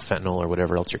 fentanyl or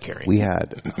whatever else you're carrying. We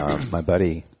had, my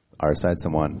buddy RSI'd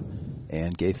someone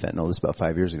and gave fentanyl, this was about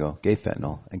 5 years ago, gave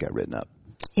fentanyl and got written up.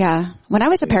 Yeah. When I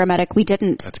was a paramedic, we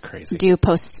didn't do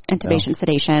post-intubation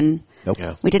sedation. Nope.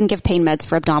 Yeah. We didn't give pain meds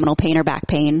for abdominal pain or back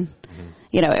pain.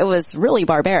 It was really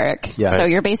barbaric. Yeah. So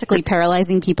you're basically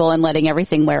paralyzing people and letting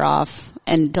everything wear off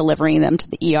and delivering them to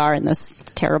the ER in this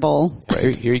terrible,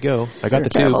 Here you go. I got the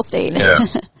terrible tube. state. Yeah.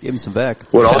 Give him some back.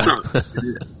 What also,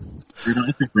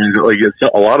 like, it's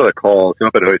a lot of the calls,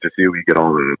 up at OHSU, we get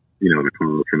all the, the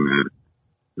calls from the,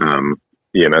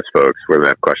 EMS folks where they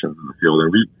have questions in the field.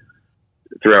 And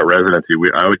throughout residency,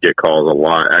 I would get calls a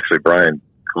lot. Actually, Brian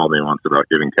called me once about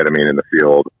giving ketamine in the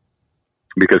field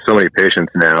because so many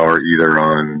patients now are either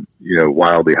on,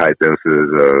 wildly high doses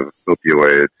of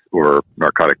opioids or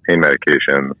narcotic pain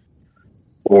medications,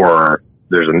 or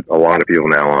there's a lot of people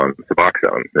now on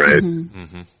Suboxone, right?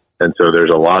 And so there's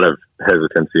a lot of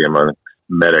hesitancy among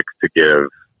medics to give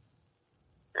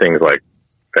things like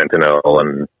fentanyl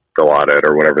and Dilaudid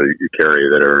or whatever you carry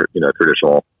that are,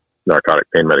 traditional narcotic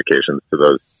pain medications to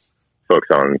those folks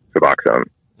on Suboxone.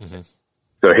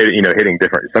 So hitting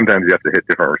different, sometimes you have to hit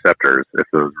different receptors if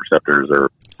those receptors are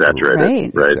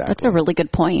saturated. Right. Exactly. That's a really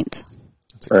good point.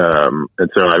 And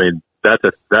so, that's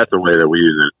a way that we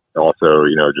use it also,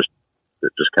 just that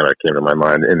just kind of came to my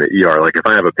mind in the ER. Like if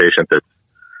I have a patient that's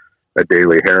a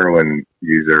daily heroin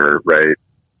user, right,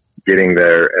 getting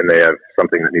there and they have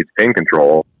something that needs pain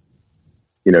control,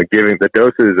 you know, giving the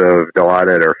doses of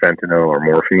Dilaudid or fentanyl or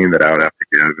morphine that I would have to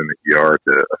give in the ER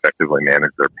to effectively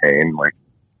manage their pain. Like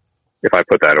if I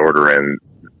put that order in,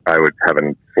 I would have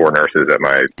 4 nurses at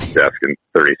my desk in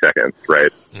 30 seconds,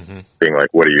 right? Being like,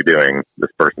 what are you doing? This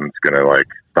person's going to like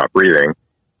stop breathing.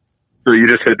 So you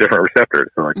just hit different receptors.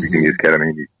 So like you can use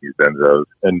ketamine, you can use benzos.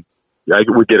 And I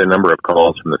would get a number of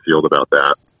calls from the field about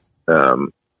that.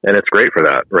 And it's great for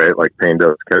that, right? Like pain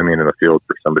dose ketamine in the field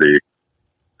for somebody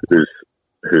whose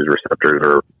receptors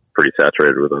are pretty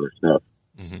saturated with other stuff.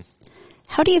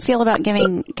 How do you feel about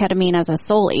giving ketamine as a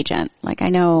sole agent? Like I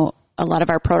know a lot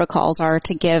of our protocols are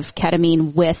to give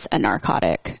ketamine with a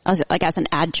narcotic, like as an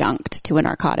adjunct to a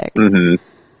narcotic. Do you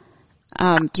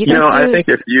guys I think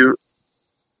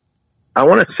I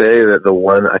want to say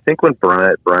that I think when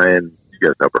Brian, you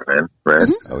guys know Brian, right?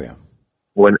 Oh yeah.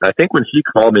 When he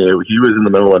called me, he was in the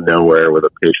middle of nowhere with a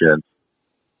patient.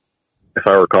 If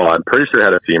I recall, I'm pretty sure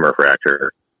had a femur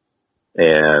fracture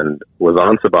and was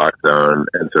on Suboxone.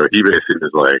 And so he basically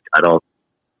was like, I don't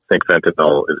think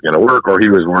fentanyl is going to work, or he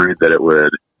was worried that it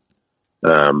would,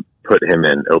 put him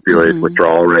in opioid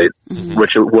withdrawal rate,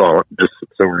 which it won't, just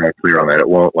so we're not clear on that. It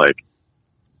won't, like,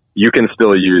 you can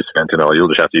still use fentanyl. You'll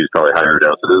just have to use probably higher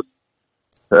doses,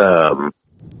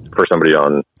 for somebody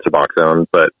on Suboxone,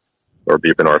 or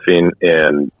buprenorphine.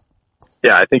 And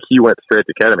yeah, I think he went straight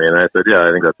to ketamine, and I said, yeah,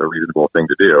 I think that's a reasonable thing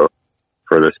to do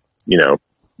for this, you know,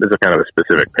 this is kind of a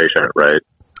specific patient, right?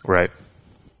 Right.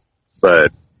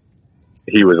 But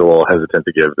he was a little hesitant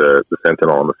to give the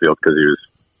fentanyl in the field because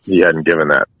he hadn't given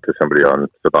that to somebody on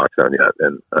Suboxone yet.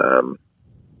 And,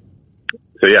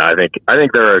 so yeah, I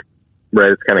think there are,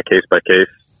 right, it's kind of case by case.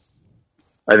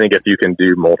 I think if you can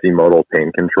do multimodal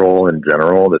pain control in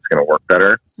general, that's going to work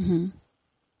better.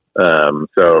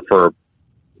 So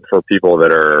for people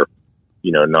that are,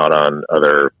 you know, not on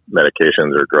other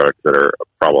medications or drugs that are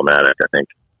problematic, I think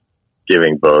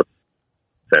giving both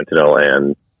fentanyl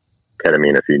and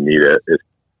ketamine, if you need it, is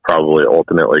probably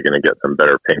ultimately going to get them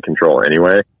better pain control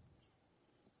anyway.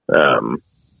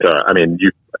 So, I mean,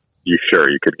 you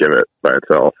could give it by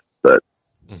itself, but.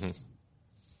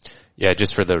 Yeah,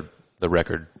 just for the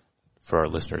record for our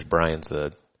listeners, Brian's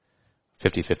the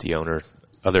 50/50 owner,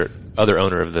 other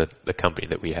owner of the company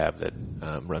that we have that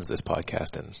runs this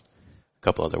podcast and a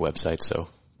couple other websites. So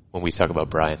when we talk about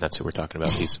Brian, that's who we're talking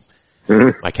about. He's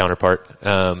my counterpart.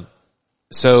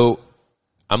 So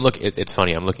it's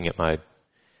funny. I'm looking at my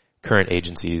current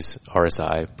agency's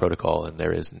RSI protocol, and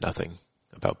there is nothing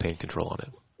about pain control on it.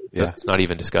 Yeah. It's not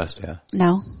even discussed. Yeah.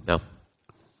 No.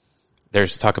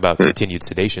 There's talk about continued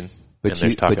sedation. But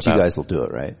you guys will do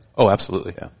it, right? Oh,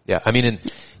 absolutely. Yeah. I mean, and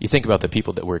you think about the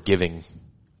people that we're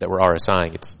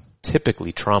RSIing, it's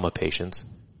typically trauma patients,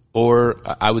 or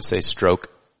I would say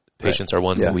stroke patients are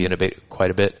ones that we intubate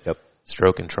quite a bit. Yep.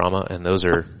 Stroke and trauma, and those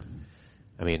are,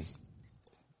 I mean,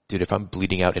 dude, if I'm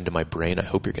bleeding out into my brain, I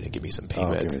hope you're going to give me some pain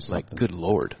meds. Like, good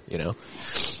Lord, you know?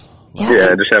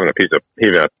 Yeah, just having a piece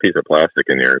of plastic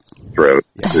in your throat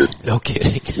is no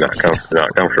kidding.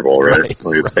 not comfortable, right?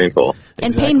 It's painful.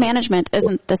 And pain management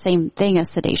isn't the same thing as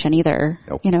sedation either.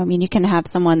 Nope. You know, I mean, you can have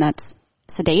someone that's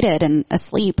sedated and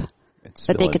asleep,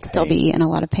 but they could still be in a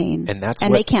lot of pain. And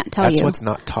they can't tell you. That's what's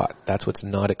not taught. That's what's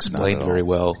not explained very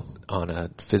well on a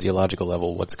physiological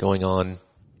level. What's going on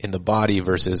in the body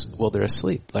versus, well, they're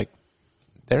asleep. Like,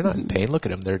 they're not in pain. Look at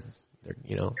them. They're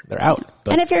out.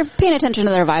 But, and if you're paying attention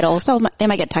to their vitals, they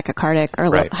might get tachycardic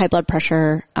or high blood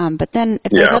pressure. But then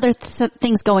if there's other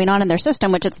things going on in their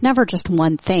system, which it's never just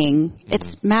one thing,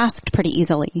 it's masked pretty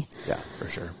easily. Yeah, for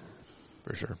sure.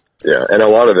 Yeah, and a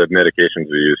lot of the medications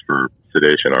we use for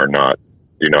sedation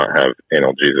do not have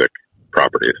analgesic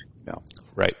properties. No.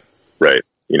 Right.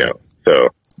 You know, so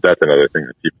that's another thing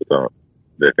that people don't.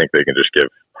 They think they can just give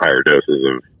higher doses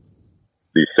of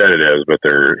these sedatives, but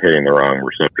they're hitting the wrong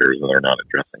receptors and they're not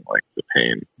addressing like the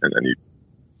pain, and then you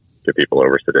get people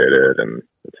over sedated and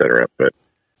et cetera. But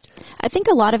I think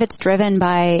a lot of it's driven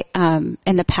by,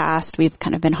 in the past, we've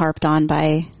kind of been harped on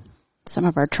by some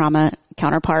of our trauma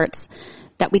counterparts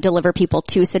that we deliver people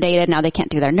too sedated. Now they can't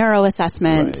do their neuro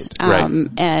assessment.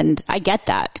 And I get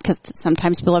that because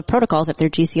sometimes people have protocols. If their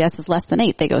GCS is less than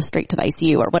 8, they go straight to the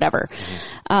ICU or whatever.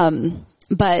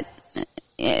 But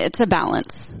it's a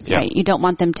balance, right? You don't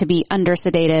want them to be under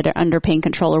sedated or under pain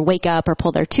control or wake up or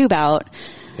pull their tube out.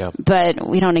 But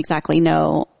we don't exactly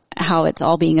know how it's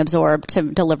all being absorbed to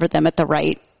deliver them at the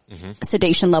right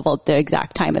sedation level at the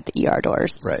exact time at the ER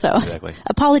doors. Right. So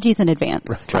apologies in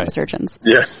advance, trauma surgeons.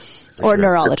 Yeah. Or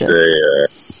neurologists.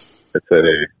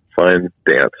 a fine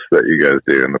dance that you guys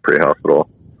do in the pre-hospital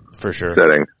for sure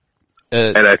setting.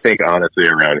 And I think honestly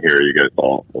around here, you guys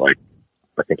all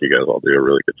I think you guys all do a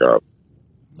really good job.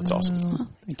 That's awesome.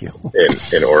 Thank you.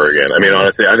 In Oregon. I mean,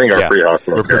 honestly, I think our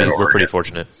pre-hospital we're pretty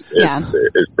fortunate.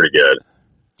 Is pretty good.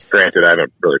 Granted, I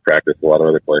haven't really practiced a lot of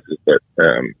other places, but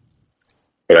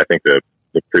I think the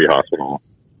pre-hospital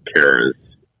care is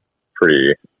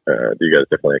pretty, you guys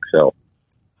definitely excel.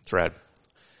 That's rad.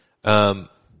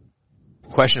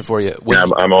 Question for you.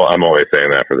 I'm always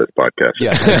saying that for this podcast.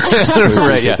 Yeah.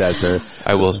 Right, yeah. That, sir.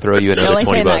 I will throw you another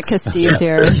 $20. That because Steve's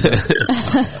here.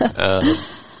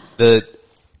 The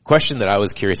question that I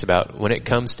was curious about, when it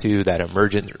comes to that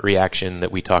emergent reaction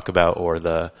that we talk about, or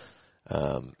the,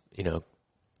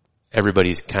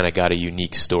 everybody's kind of got a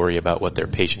unique story about what their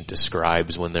patient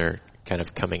describes when they're kind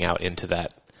of coming out into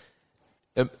that.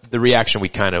 The reaction we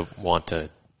kind of want to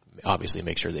obviously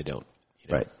make sure they don't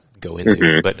go into.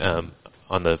 Mm-hmm. But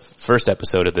on the first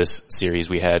episode of this series,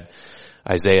 we had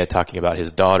Isaiah talking about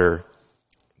his daughter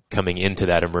coming into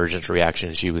that emergent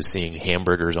reaction. She was seeing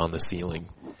hamburgers on the ceiling.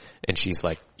 And she's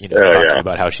like, talking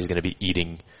about how she's going to be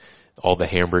eating all the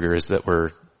hamburgers that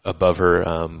were above her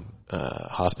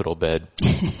hospital bed.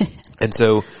 And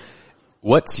so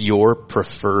what's your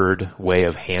preferred way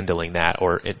of handling that,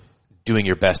 or doing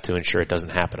your best to ensure it doesn't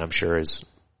happen? I'm sure is,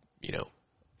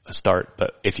 a start.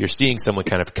 But if you're seeing someone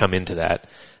kind of come into that,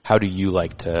 how do you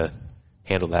like to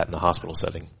handle that in the hospital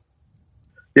setting?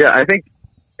 Yeah, I think,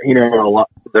 there are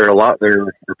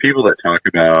people that talk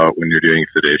about when you're doing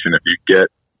sedation, if you get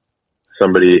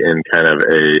somebody in kind of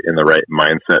in the right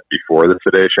mindset before the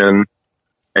sedation,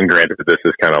 and granted that this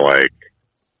is kind of like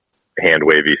hand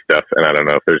wavy stuff, and I don't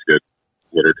know if there's good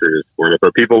literature to support it,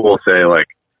 but people will say, like,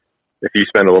 if you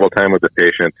spend a little time with the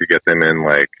patient to get them in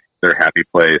like their happy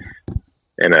place,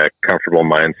 in a comfortable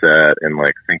mindset, and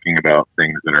like thinking about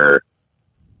things that are,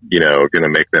 going to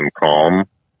make them calm,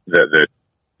 that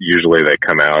usually they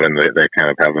come out and they kind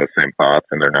of have those same thoughts,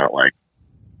 and they're not like,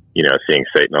 seeing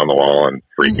Satan on the wall and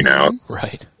freaking out.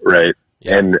 Right.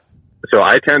 Yeah. And so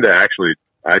I tend to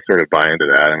I sort of buy into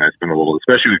that, and I spend a little,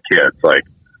 especially with kids, like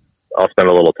I'll spend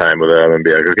a little time with them and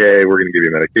be like, okay, we're going to give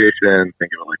you medication.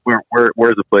 Think of it like,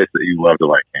 where's the place that you love to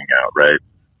like hang out, right?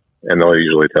 And they'll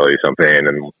usually tell you something,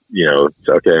 and it's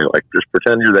okay, like just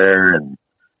pretend you're there and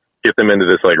get them into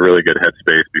this like really good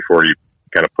headspace before you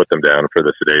kind of put them down for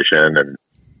the sedation. And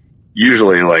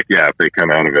usually, like, if they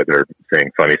come out of it, they're saying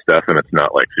funny stuff and it's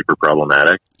not like super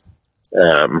problematic.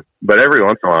 But every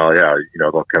once in a while,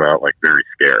 they'll come out like very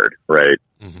scared, right?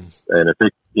 Mm-hmm. And if they,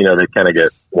 they kind of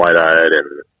get wide eyed, and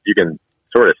you can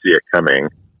sort of see it coming.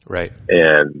 Right.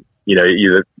 And,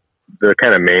 the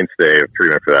kind of mainstay of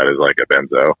treatment for that is like a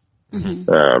benzo.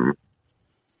 Mm-hmm.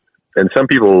 And some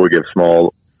people will give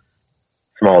small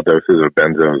doses of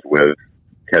benzos with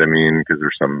ketamine because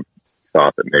there's some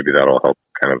thought that maybe that'll help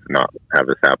kind of not have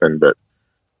this happen. But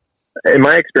in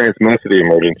my experience, most of the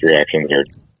emergency reactions are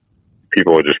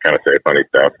people will just kind of say funny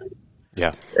stuff.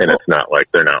 Yeah. And it's not like,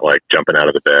 they're not like jumping out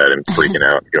of the bed and freaking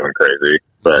out and going crazy.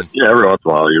 But every once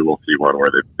in a while you will see one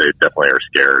where they definitely are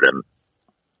scared,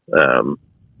 and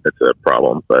it's a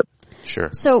problem. But sure.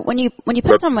 So when you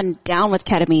put someone down with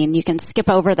ketamine, you can skip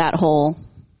over that whole,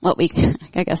 what we,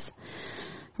 I guess,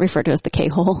 refer to as the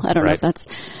K-hole. I don't know if that's,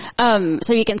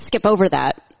 so you can skip over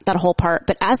that whole part.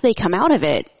 But as they come out of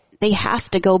it, they have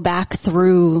to go back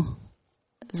through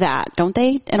that, don't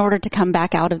they? In order to come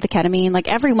back out of the ketamine, like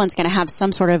everyone's going to have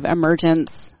some sort of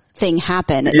emergence thing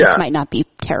happen. It just might not be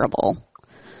terrible.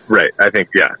 Right. I think,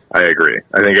 I agree.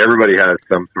 I think everybody has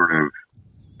some sort of,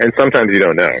 and sometimes you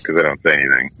don't know because they don't say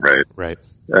anything, right? Right.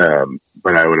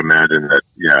 But I would imagine that,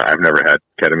 I've never had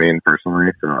ketamine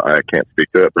personally, so I can't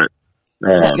speak to it, but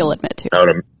that you'll admit to. That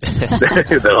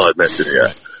I'll admit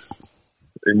to,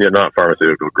 not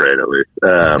pharmaceutical grade, at least.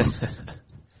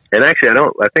 And actually,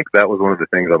 I think that was one of the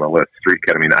things on the list, street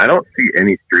ketamine. I don't see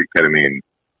any street ketamine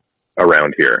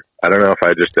around here. I don't know if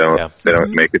they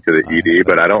don't make it to the ED,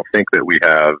 but I don't think that we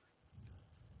have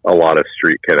a lot of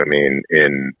street ketamine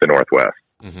in the Northwest.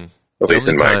 Mm-hmm. At least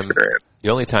in my experience. The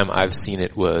only time I've seen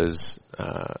it was,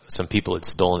 some people had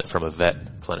stolen it from a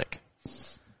vet clinic.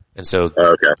 And so,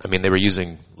 I mean, they were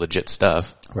using legit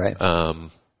stuff. Right.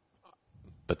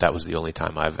 But that was the only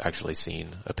time I've actually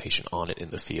seen a patient on it in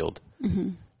the field. Mm-hmm.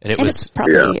 And it's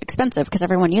probably expensive because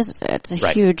everyone uses it. It's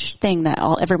a huge thing that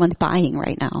everyone's buying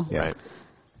right now. Yeah. Right.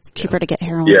 It's cheaper to get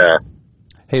heroin. Yeah.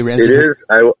 Hey, Ramsey. It is.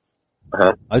 I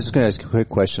was just going to ask a quick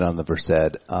question on the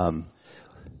Versed. And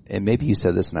maybe you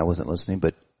said this and I wasn't listening,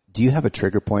 but do you have a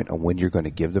trigger point on when you're going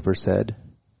to give the Versed?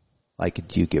 Like,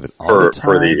 do you give it all the time?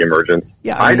 For the emergence?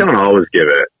 Yeah. I don't always give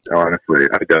it, honestly.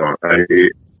 I don't.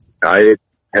 I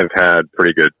have had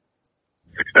pretty good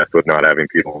success with not having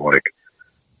people like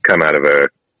come out of a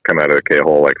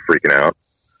K-hole like freaking out.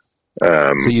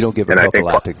 So you don't give it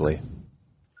prophylactically?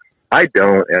 I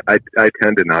don't. I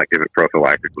tend to not give it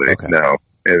prophylactically. Okay. No.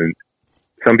 And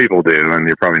some people do, and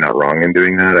you're probably not wrong in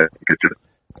doing that. I think it's just,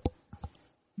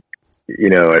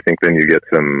 I think then you get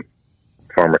some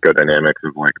pharmacodynamics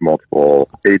of like multiple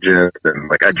agents, and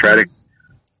like I try to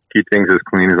keep things as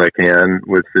clean as I can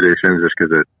with sedation just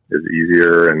because it is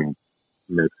easier and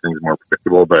makes things more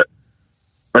predictable. But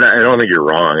I don't think you're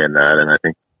wrong in that, and I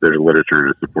think there's literature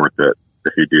to support that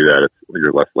if you do that,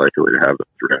 you're less likely to have this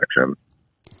reaction.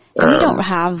 And we don't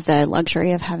have the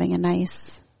luxury of having a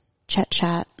nice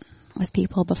chat with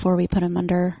people before we put them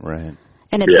under. Right.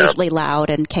 And it's usually loud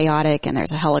and chaotic, and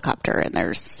there's a helicopter, and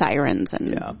there's sirens,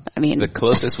 and I mean, the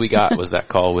closest we got was that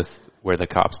call where the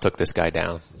cops took this guy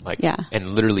down.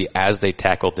 And literally as they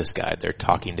tackled this guy, they're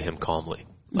talking to him calmly.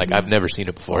 Like I've never seen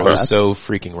it before. It was so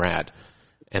freaking rad.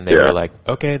 And they were like,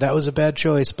 "Okay, that was a bad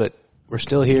choice, but we're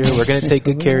still here. We're going to take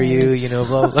good care of you." Blah,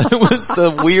 blah. It was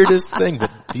the weirdest thing,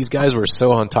 but these guys were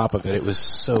so on top of it. It was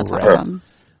so rad.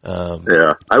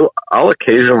 I'll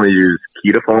occasionally use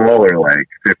Ketofol or like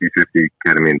 50-50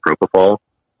 ketamine propofol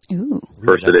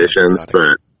for sedation,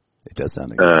 but it does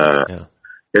sound exotic.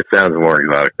 It sounds more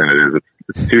exotic than it is.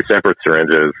 It's two separate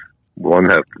syringes. One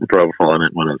has propofol in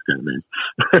it, one has ketamine,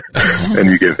 and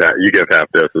you give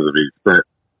half doses of each. But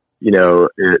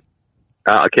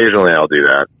occasionally I'll do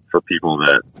that for people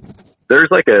that there's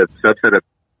like a subset of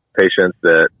patients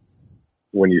that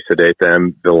when you sedate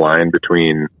them, the line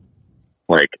between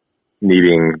like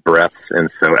needing breaths and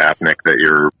so apneic that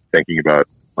you're thinking about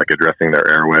like addressing their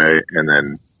airway and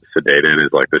then sedated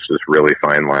is like this just really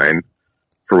fine line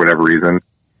for whatever reason.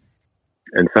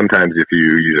 And sometimes if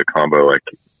you use a combo like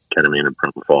ketamine and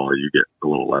propofol, you get a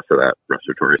little less of that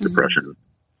respiratory suppression.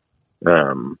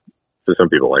 So some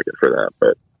people like it for that,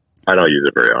 but I don't use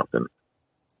it very often.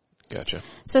 Gotcha.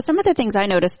 So some of the things I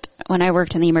noticed when I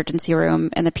worked in the emergency room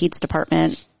and the peds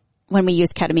department when we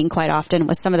used ketamine quite often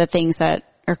was some of the things that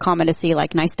are common to see,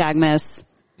 like nystagmus,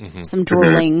 some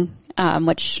drooling,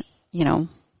 which,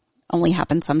 only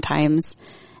happens sometimes.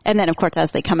 And then, of course,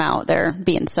 as they come out, they're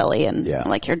being silly and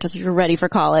like you're ready for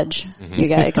college, you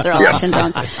guys, because they're all often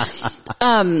drunk.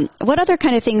 What other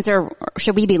kind of things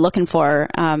should we be looking for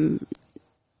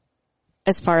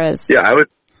as far as? Yeah, I would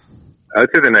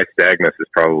say the nystagmus is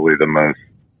probably the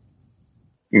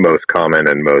most common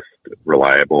and most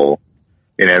reliable.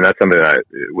 And that's something that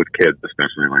with kids,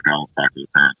 especially, like I'll talk to the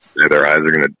parents. Their eyes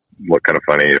are going to look kind of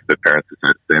funny if the parents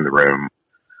decide to stay in the room.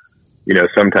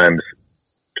 Sometimes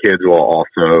kids will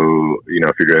also,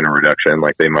 if you're doing a reduction,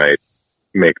 like they might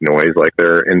make noise like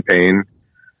they're in pain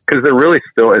because they're really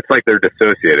still, it's like they're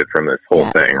dissociated from this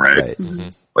whole thing, right?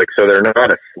 Like, so they're not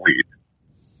asleep.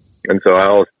 And so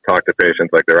I'll talk to patients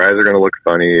like their eyes are going to look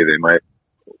funny. They might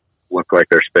look like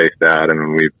they're spaced out. And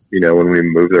when we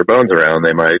move their bones around,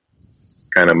 they might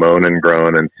kind of moan and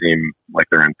groan and seem like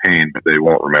they're in pain, but they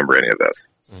won't remember any of this.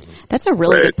 That's a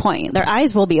really good point. Their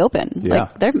eyes will be open. Yeah.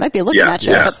 Like they might be looking at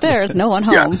you, but there's no one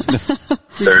home.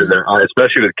 They're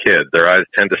especially with kids, their eyes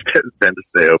tend to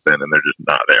stay open and they're just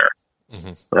not there.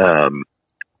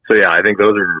 So I think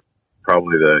those are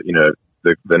probably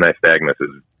the nystagmus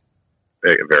is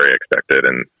very expected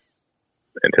and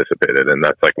anticipated. And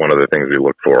that's like one of the things we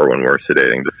look for when we're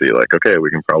sedating to see like, okay,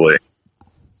 we can probably,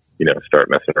 start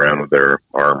messing around with their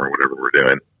arm or whatever we're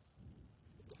doing.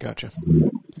 Gotcha.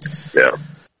 Yeah.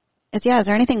 Is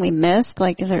there anything we missed?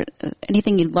 Like, is there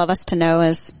anything you'd love us to know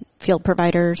as field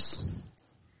providers?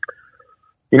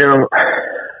 No,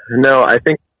 I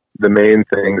think the main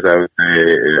things I would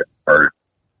say are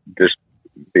just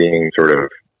being sort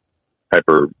of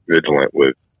hyper vigilant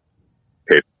with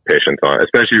patients on,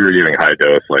 especially if you're giving high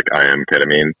dose like IM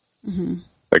ketamine.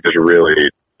 Like there's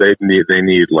really, they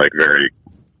need like very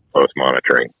close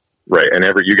monitoring, right? And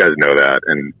you guys know that,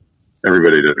 and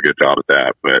everybody does a good job at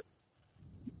that. But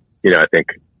I think,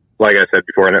 like I said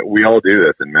before, and we all do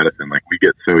this in medicine. Like we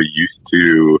get so used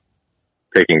to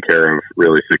taking care of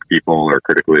really sick people or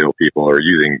critically ill people or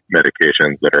using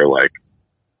medications that are like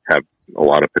have a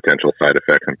lot of potential side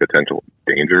effects and potential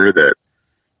danger that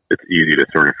it's easy to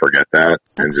sort of forget that.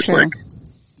 That's and just true. like,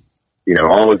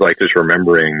 always like just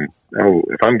remembering,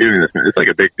 if I'm doing this, it's like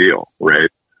a big deal, right?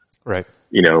 Right.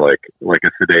 Like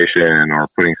a sedation or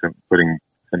putting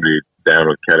somebody down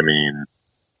with ketamine.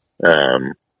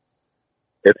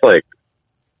 It's like,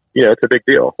 it's a big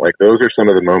deal. Like those are some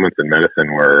of the moments in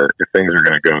medicine where if things are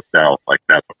going to go south, like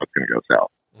that's what's going to go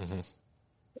south.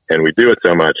 And we do it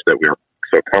so much that we're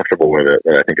so comfortable with it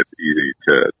that I think it's easy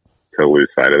to lose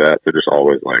sight of that. So just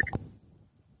always like,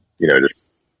 just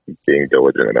being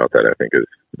diligent about that, I think, is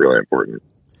really important.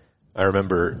 I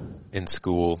remember in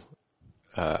school,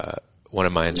 one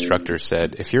of my instructors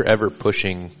said, if you're ever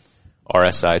pushing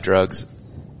RSI drugs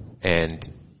and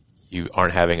you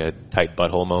aren't having a tight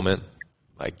butthole moment,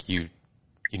 like you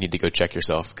need to go check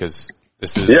yourself, because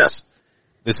this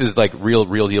is like real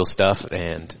deal stuff,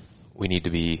 and we need to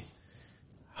be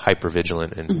hyper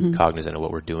vigilant and cognizant of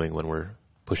what we're doing when we're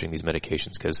pushing these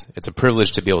medications, because it's a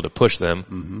privilege to be able to push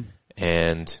them,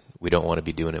 and we don't want to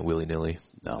be doing it willy-nilly.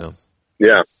 No. So.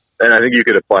 Yeah. And I think you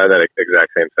could apply that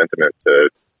exact same sentiment to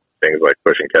things like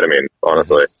pushing ketamine,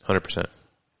 honestly. 100%.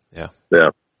 Yeah. Yeah.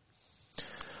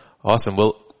 Awesome.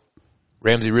 Well,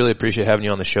 Ramsey, really appreciate having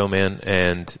you on the show, man.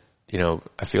 And,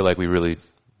 I feel like we really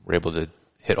were able to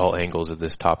hit all angles of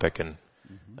this topic, and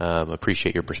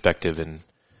appreciate your perspective and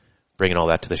bringing all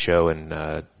that to the show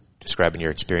and describing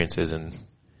your experiences. And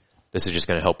this is just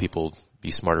going to help people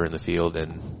be smarter in the field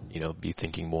and, be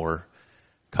thinking more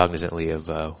cognizantly of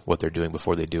what they're doing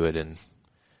before they do it. And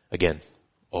again,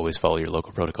 always follow your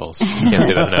local protocols. Can't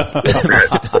say that enough.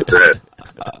 That's right.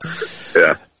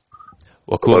 Yeah.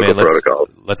 Well, cool, local man. protocols.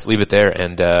 Let's leave it there.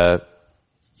 And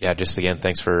just again,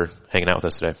 thanks for hanging out with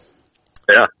us today.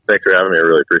 Yeah, thanks for having me. I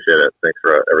really appreciate it. Thanks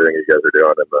for everything you guys are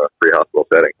doing in the pre-hospital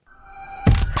setting.